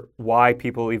wonder why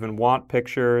people even want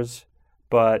pictures,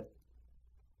 but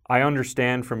I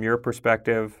understand from your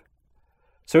perspective.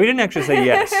 So he didn't actually say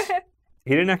yes.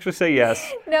 He didn't actually say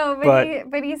yes. No,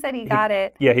 but he said he got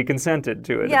it. Yeah, he consented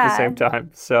to it at the same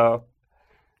time. So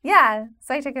yeah,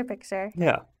 so I took a picture.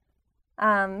 Yeah.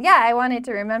 I wanted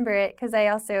to remember it because I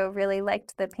also really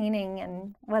liked the painting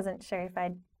and wasn't sure if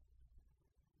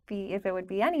it would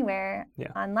be anywhere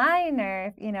online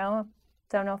or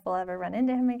don't know if we'll ever run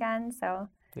into him again. So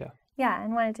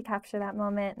and wanted to capture that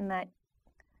moment and that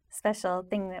special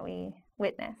thing that we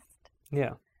witnessed.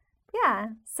 Yeah.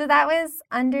 Yeah. So that was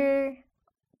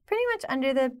pretty much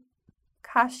under the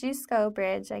Kosciuszko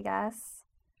Bridge, I guess.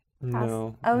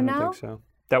 No. Oh, I don't think so.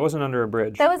 That wasn't under a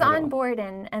bridge. That was on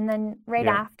Borden, and then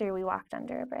after we walked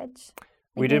under a bridge.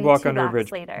 We did walk under a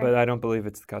bridge, later. but I don't believe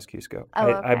it's the Kosciuszko. Oh,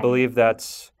 okay. I believe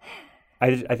that's,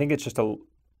 I think it's just a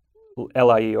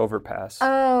LIE overpass.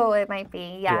 Oh, it might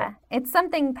be, yeah. It's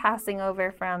something passing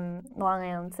over from Long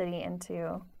Island City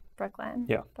into Brooklyn.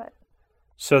 Yeah. But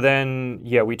so then,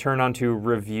 we turn onto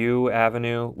Review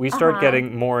Avenue. We start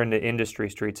getting more into industry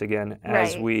streets again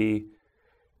as we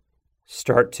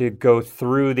start to go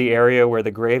through the area where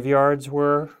the graveyards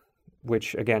were,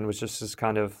 which again was just this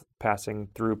kind of passing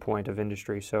through point of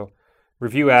industry. So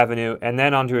Review Avenue, and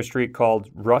then onto a street called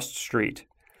Rust Street,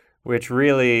 which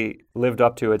really lived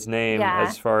up to its name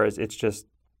as far as it's just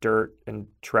dirt and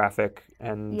traffic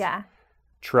and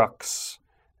trucks.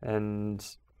 And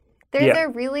there's a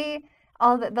really...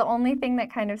 the only thing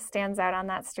that kind of stands out on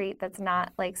that street that's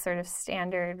not like sort of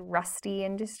standard rusty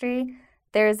industry,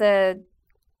 there's a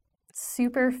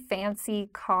super fancy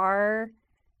car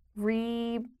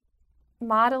remodeling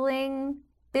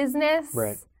business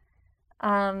that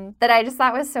I just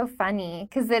thought was so funny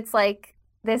because it's like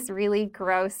this really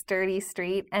gross, dirty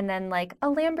street and then like a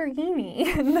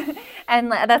Lamborghini. And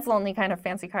that's the only kind of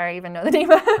fancy car I even know the name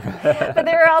of. But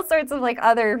there were all sorts of like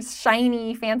other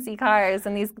shiny, fancy cars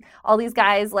and all these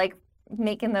guys like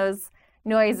making those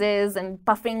noises and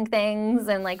buffing things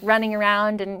and like running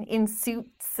around and in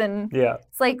suits and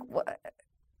it's like, what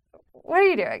are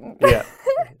you doing? So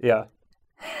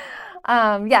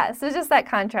just that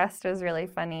contrast was really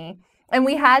funny. And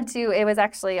it was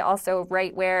actually also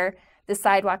right where the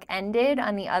sidewalk ended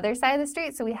on the other side of the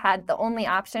street. So the only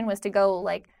option was to go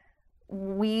like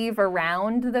weave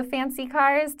around the fancy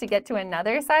cars to get to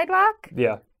another sidewalk.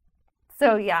 Yeah.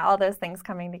 So all those things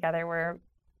coming together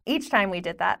each time we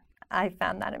did that, I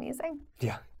found that amusing.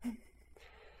 Yeah.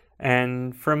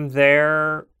 And from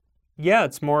there,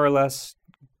 it's more or less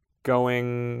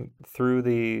going through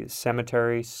the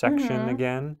cemetery section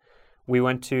again. We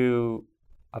went to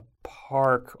a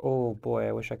park. Oh boy,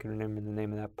 I wish I could remember the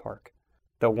name of that park.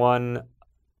 The one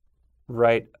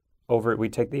right we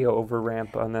take the over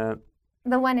ramp on that.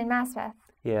 The one in Maspeth.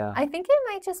 Yeah. I think it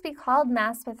might just be called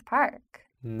Maspeth Park.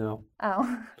 No.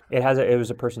 Oh. It was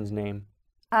a person's name.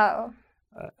 Oh.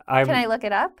 Can I look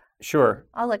it up? Sure.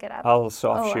 I'll look it up. I'll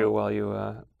soft shoe while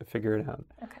you figure it out.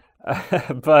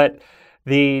 Okay. But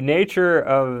the nature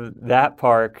of that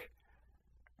park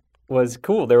was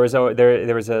cool. There was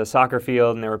a soccer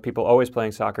field, and there were people always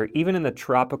playing soccer. Even in the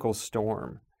tropical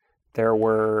storm, there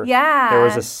was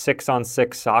a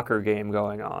 6-on-6 soccer game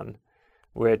going on,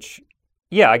 which,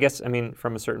 I guess, I mean,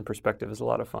 from a certain perspective, is a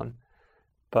lot of fun.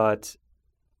 But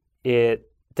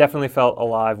it definitely felt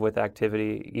alive with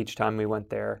activity each time we went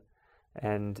there,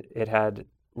 and it had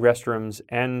restrooms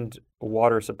and a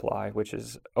water supply, which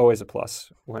is always a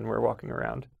plus when we're walking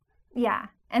around. Yeah.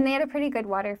 And they had a pretty good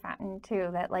water fountain, too,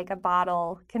 that like a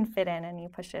bottle can fit in and you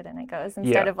push it and it goes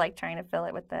instead of like trying to fill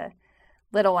it with the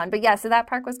little one. But so that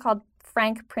park was called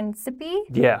Frank Principi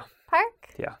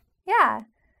Park. Yeah. Yeah.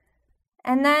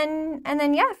 And then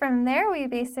from there we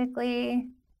basically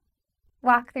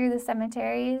walk through the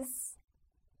cemeteries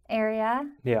area.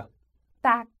 Yeah.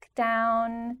 Back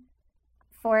down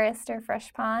Forest or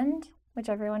Fresh Pond,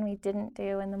 whichever one we didn't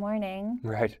do in the morning.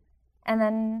 Right. And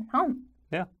then home.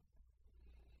 Yeah.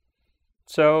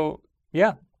 So,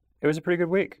 it was a pretty good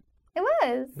week. It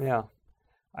was. Yeah.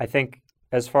 I think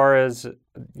as far as,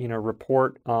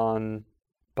 report on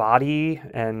body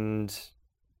and,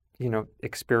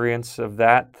 experience of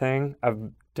that thing, I've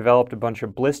developed a bunch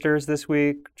of blisters this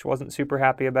week, which I wasn't super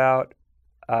happy about.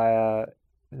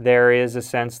 There is a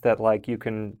sense that, like, you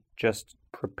can just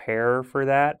prepare for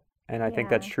that, and I think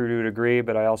that's true to a degree,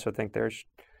 but I also think there's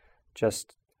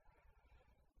just,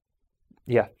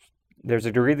 there's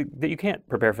a degree that you can't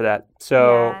prepare for that.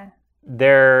 So I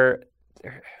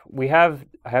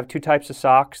have two types of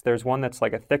socks. There's one that's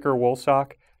like a thicker wool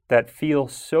sock that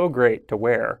feels so great to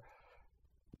wear,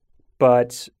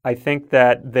 but I think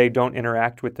that they don't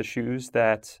interact with the shoes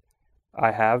that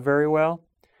I have very well.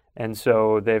 And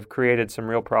so they've created some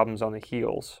real problems on the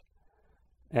heels.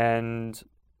 And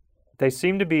they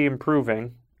seem to be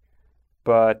improving,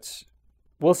 but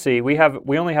we'll see. We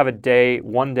only have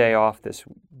one day off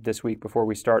this week before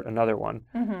we start another one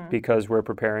because we're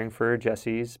preparing for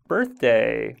Jesse's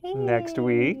birthday next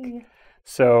week.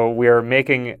 So we are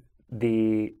making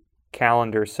the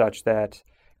calendar such that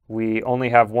we only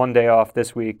have one day off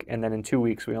this week, and then in 2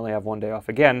 weeks we only have one day off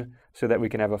again, so that we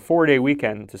can have a 4-day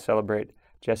weekend to celebrate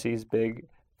Jesse's big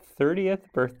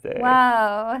 30th birthday.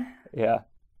 Wow. Yeah.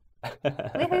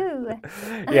 Woohoo.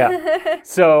 Yeah.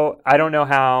 So I don't know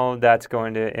how that's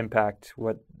going to impact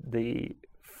what the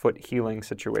foot healing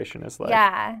situation is like.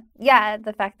 Yeah.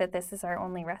 The fact that this is our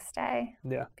only rest day.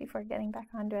 Yeah. Before getting back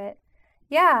onto it.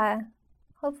 Yeah.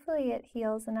 Hopefully it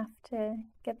heals enough to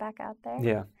get back out there.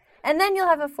 Yeah. And then you'll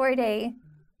have a 4-day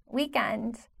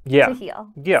weekend to heal.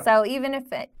 Yeah. So even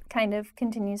if it kind of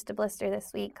continues to blister this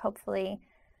week, hopefully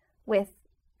with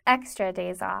extra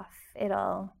days off,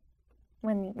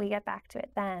 when we get back to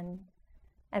it, then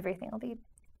everything will be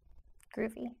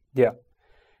groovy. Yeah.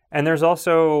 And there's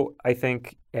also, I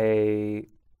think, a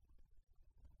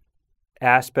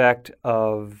aspect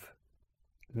of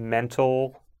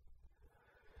mental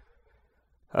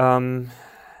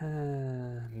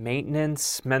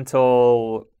maintenance,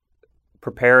 mental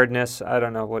preparedness. I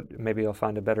don't know maybe I'll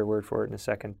find a better word for it in a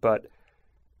second, but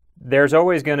there's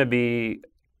always going to be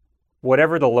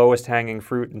whatever the lowest hanging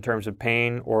fruit in terms of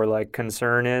pain or like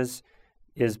concern is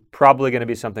probably going to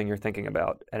be something you're thinking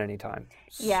about at any time.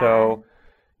 Yeah. So,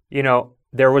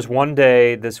 there was one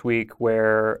day this week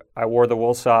where I wore the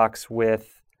wool socks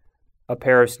with a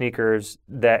pair of sneakers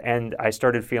and I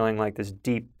started feeling like this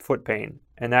deep foot pain,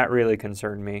 and that really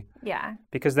concerned me. Yeah.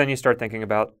 Because then you start thinking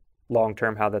about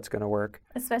long-term how that's going to work.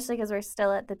 Especially because we're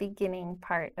still at the beginning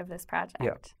part of this project.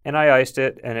 Yeah. And I iced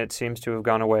it, and it seems to have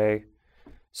gone away.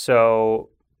 So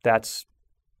that's,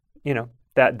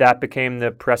 that became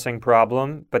the pressing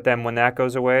problem. But then when that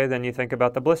goes away, then you think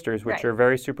about the blisters, which are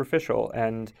very superficial,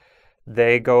 and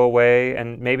they go away.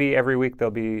 And maybe every week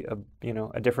there'll be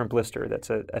a different blister that's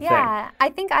a thing. Yeah, I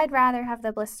think I'd rather have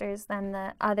the blisters than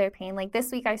the other pain. Like this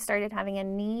week I started having a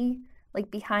knee, like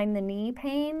behind the knee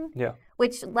pain. Yeah.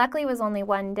 Which luckily was only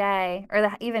one day,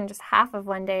 or even just half of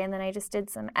one day. And then I just did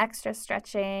some extra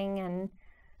stretching and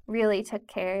really took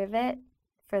care of it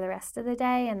for the rest of the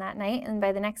day and that night, and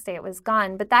by the next day it was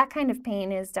gone. But that kind of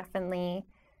pain is definitely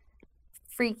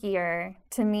freakier,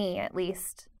 to me at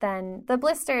least, than the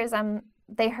blisters.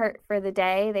 They hurt for the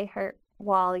day, they hurt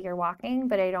while you're walking,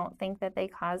 but I don't think that they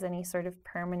cause any sort of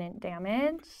permanent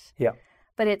damage. Yeah.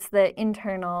 But it's the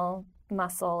internal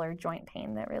muscle or joint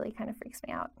pain that really kind of freaks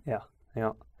me out.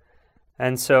 Yeah.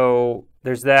 And so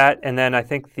there's that. And then I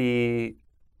think the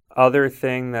other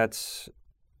thing that's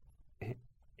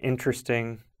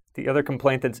interesting, the other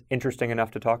complaint that's interesting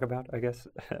enough to talk about, I guess,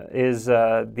 is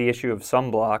the issue of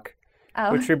sunblock,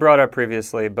 which we brought up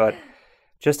previously. But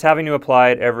just having to apply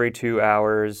it every 2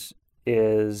 hours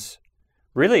is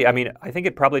really, I mean, I think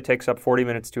it probably takes up 40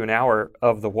 minutes to an hour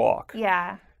of the walk.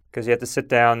 Yeah. Because you have to sit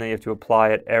down, then you have to apply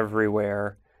it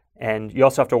everywhere. And you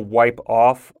also have to wipe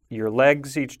off your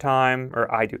legs each time,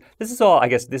 or I do. This is all, I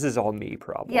guess, this is all me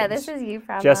problems. Yeah, this is you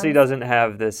problems. Jesse doesn't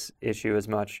have this issue as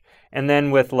much. And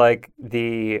then with like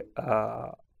the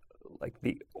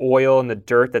oil and the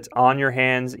dirt that's on your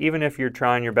hands, even if you're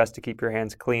trying your best to keep your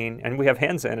hands clean, and we have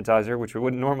hand sanitizer, which we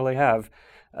wouldn't normally have,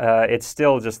 it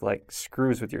still just like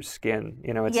screws with your skin.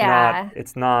 You know,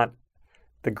 it's not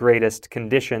the greatest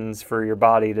conditions for your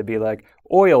body to be like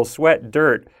oil, sweat,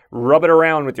 dirt, rub it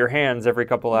around with your hands every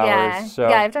couple hours. So.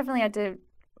 Yeah, I've definitely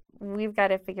we've got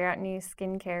to figure out new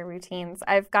skincare routines.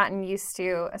 I've gotten used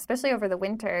to, especially over the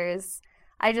winters,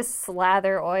 I just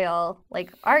slather oil,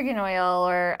 like argan oil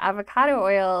or avocado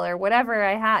oil or whatever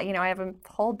I have. You know, I have a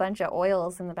whole bunch of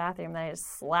oils in the bathroom that I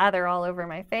just slather all over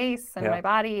my face and my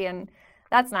body, and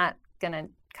that's not going to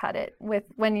cut it with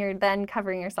when you're then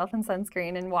covering yourself in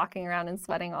sunscreen and walking around and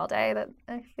sweating all day. That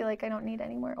I feel like I don't need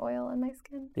any more oil on my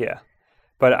skin. Yeah.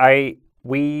 But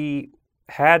we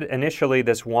had initially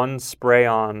this one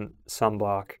spray-on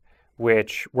sunblock,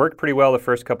 which worked pretty well the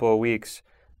first couple of weeks,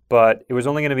 but it was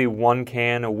only going to be 1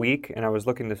 can a week, and I was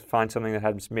looking to find something that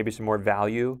had maybe some more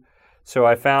value. So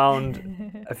I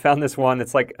found this one.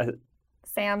 It's like a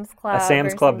Sam's Club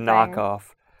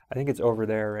knockoff. I think it's over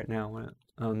there right now.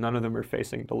 None of them are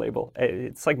facing the label.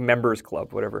 It's like Members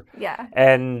Club, whatever. Yeah.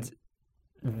 And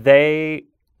they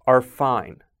are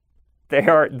fine.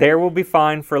 They will be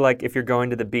fine for like if you're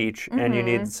going to the beach and you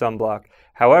need sunblock.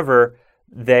 However,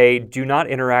 they do not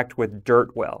interact with dirt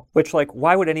well, which like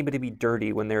why would anybody be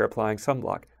dirty when they're applying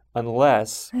sunblock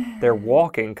unless they're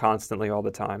walking constantly all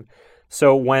the time.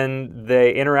 So when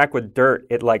they interact with dirt,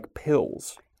 it like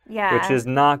pills, which is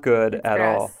not good at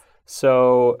all.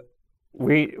 So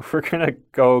we're going to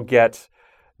go get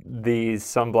the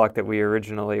sunblock that we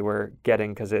originally were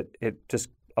getting because it just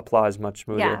applies much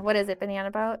smoother. Yeah, what is it,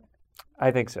 Banana Boat? I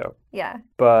think so. Yeah.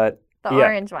 But the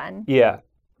orange one. Yeah.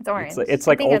 It's orange. It's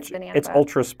like it's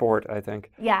Ultra Sport, I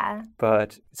think. Yeah.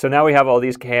 But so now we have all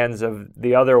these cans of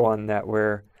the other one that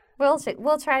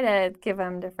we'll try to give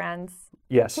them to friends.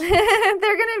 Yes. They're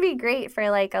going to be great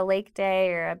for like a lake day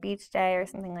or a beach day or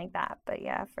something like that. But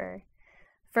yeah,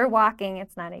 for walking,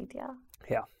 it's not ideal.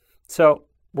 Yeah. So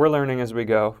we're learning as we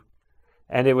go.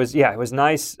 And it was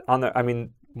nice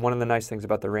one of the nice things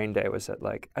about the rain day was that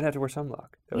like I'd have to wear sunblock.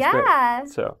 That was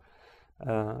great. So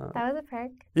that was a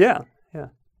perk. Yeah.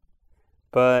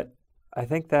 But I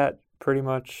think that pretty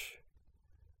much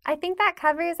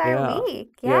covers our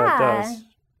week. Yeah. Yeah, it does.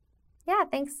 Yeah,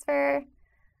 thanks for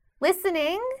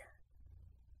listening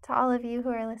to all of you who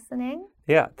are listening.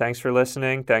 Yeah, thanks for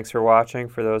listening. Thanks for watching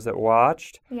for those that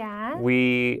watched. Yeah.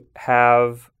 We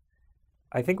have,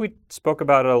 I think we spoke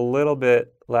about it a little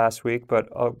bit last week, but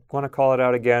I want to call it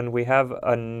out again. We have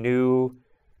a new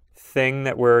thing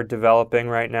that we're developing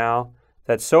right now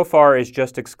that so far is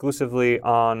just exclusively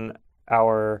on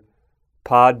our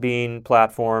Podbean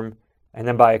platform, and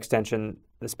then by extension,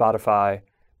 the Spotify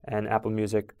and Apple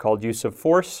Music, called Use of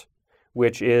Force,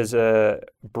 which is a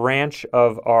branch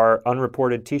of our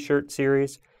Unreported T-shirt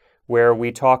series where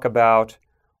we talk about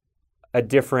a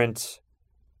different,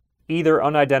 either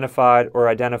unidentified or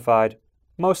identified,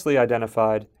 mostly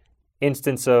identified,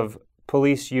 instance of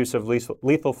police use of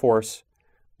lethal force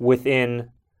within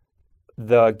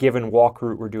the given walk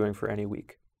route we're doing for any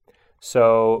week.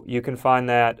 So you can find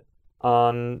that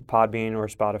on Podbean or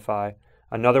Spotify.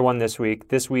 Another one this week.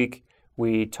 This week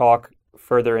we talk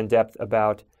further in depth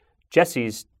about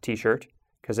Jesse's T-shirt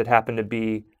because it happened to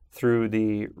be through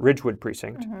the Ridgewood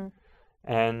precinct. Mm-hmm.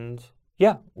 And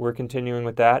yeah, we're continuing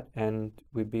with that, and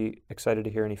we'd be excited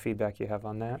to hear any feedback you have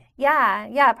on that.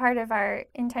 Yeah. Part of our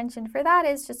intention for that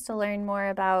is just to learn more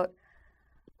about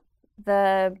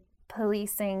the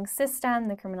policing system,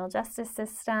 the criminal justice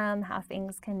system, how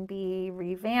things can be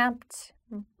revamped,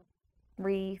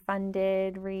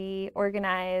 refunded,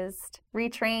 reorganized,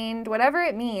 retrained, whatever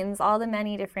it means, all the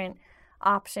many different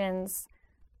options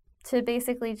to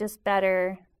basically just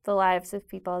better the lives of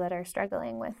people that are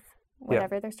struggling with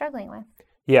whatever they're struggling with.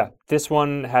 Yeah, this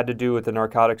one had to do with the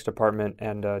narcotics department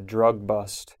and a drug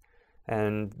bust,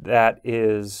 and that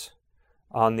is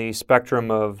on the spectrum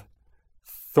of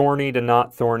thorny to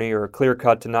not thorny or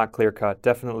clear-cut to not clear-cut,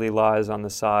 definitely lies on the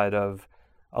side of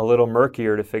a little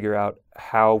murkier to figure out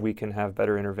how we can have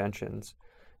better interventions.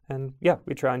 And yeah,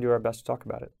 we try and do our best to talk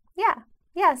about it.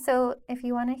 Yeah, so if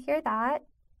you want to hear that,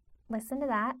 listen to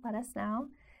that, let us know.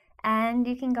 And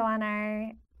you can go on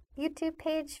our YouTube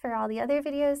page for all the other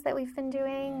videos that we've been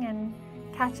doing and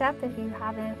catch up if you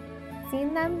haven't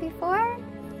seen them before.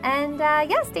 And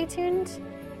yeah, stay tuned.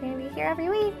 We're going to be here every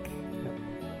week.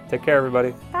 Take care,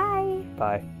 everybody. Bye.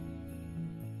 Bye.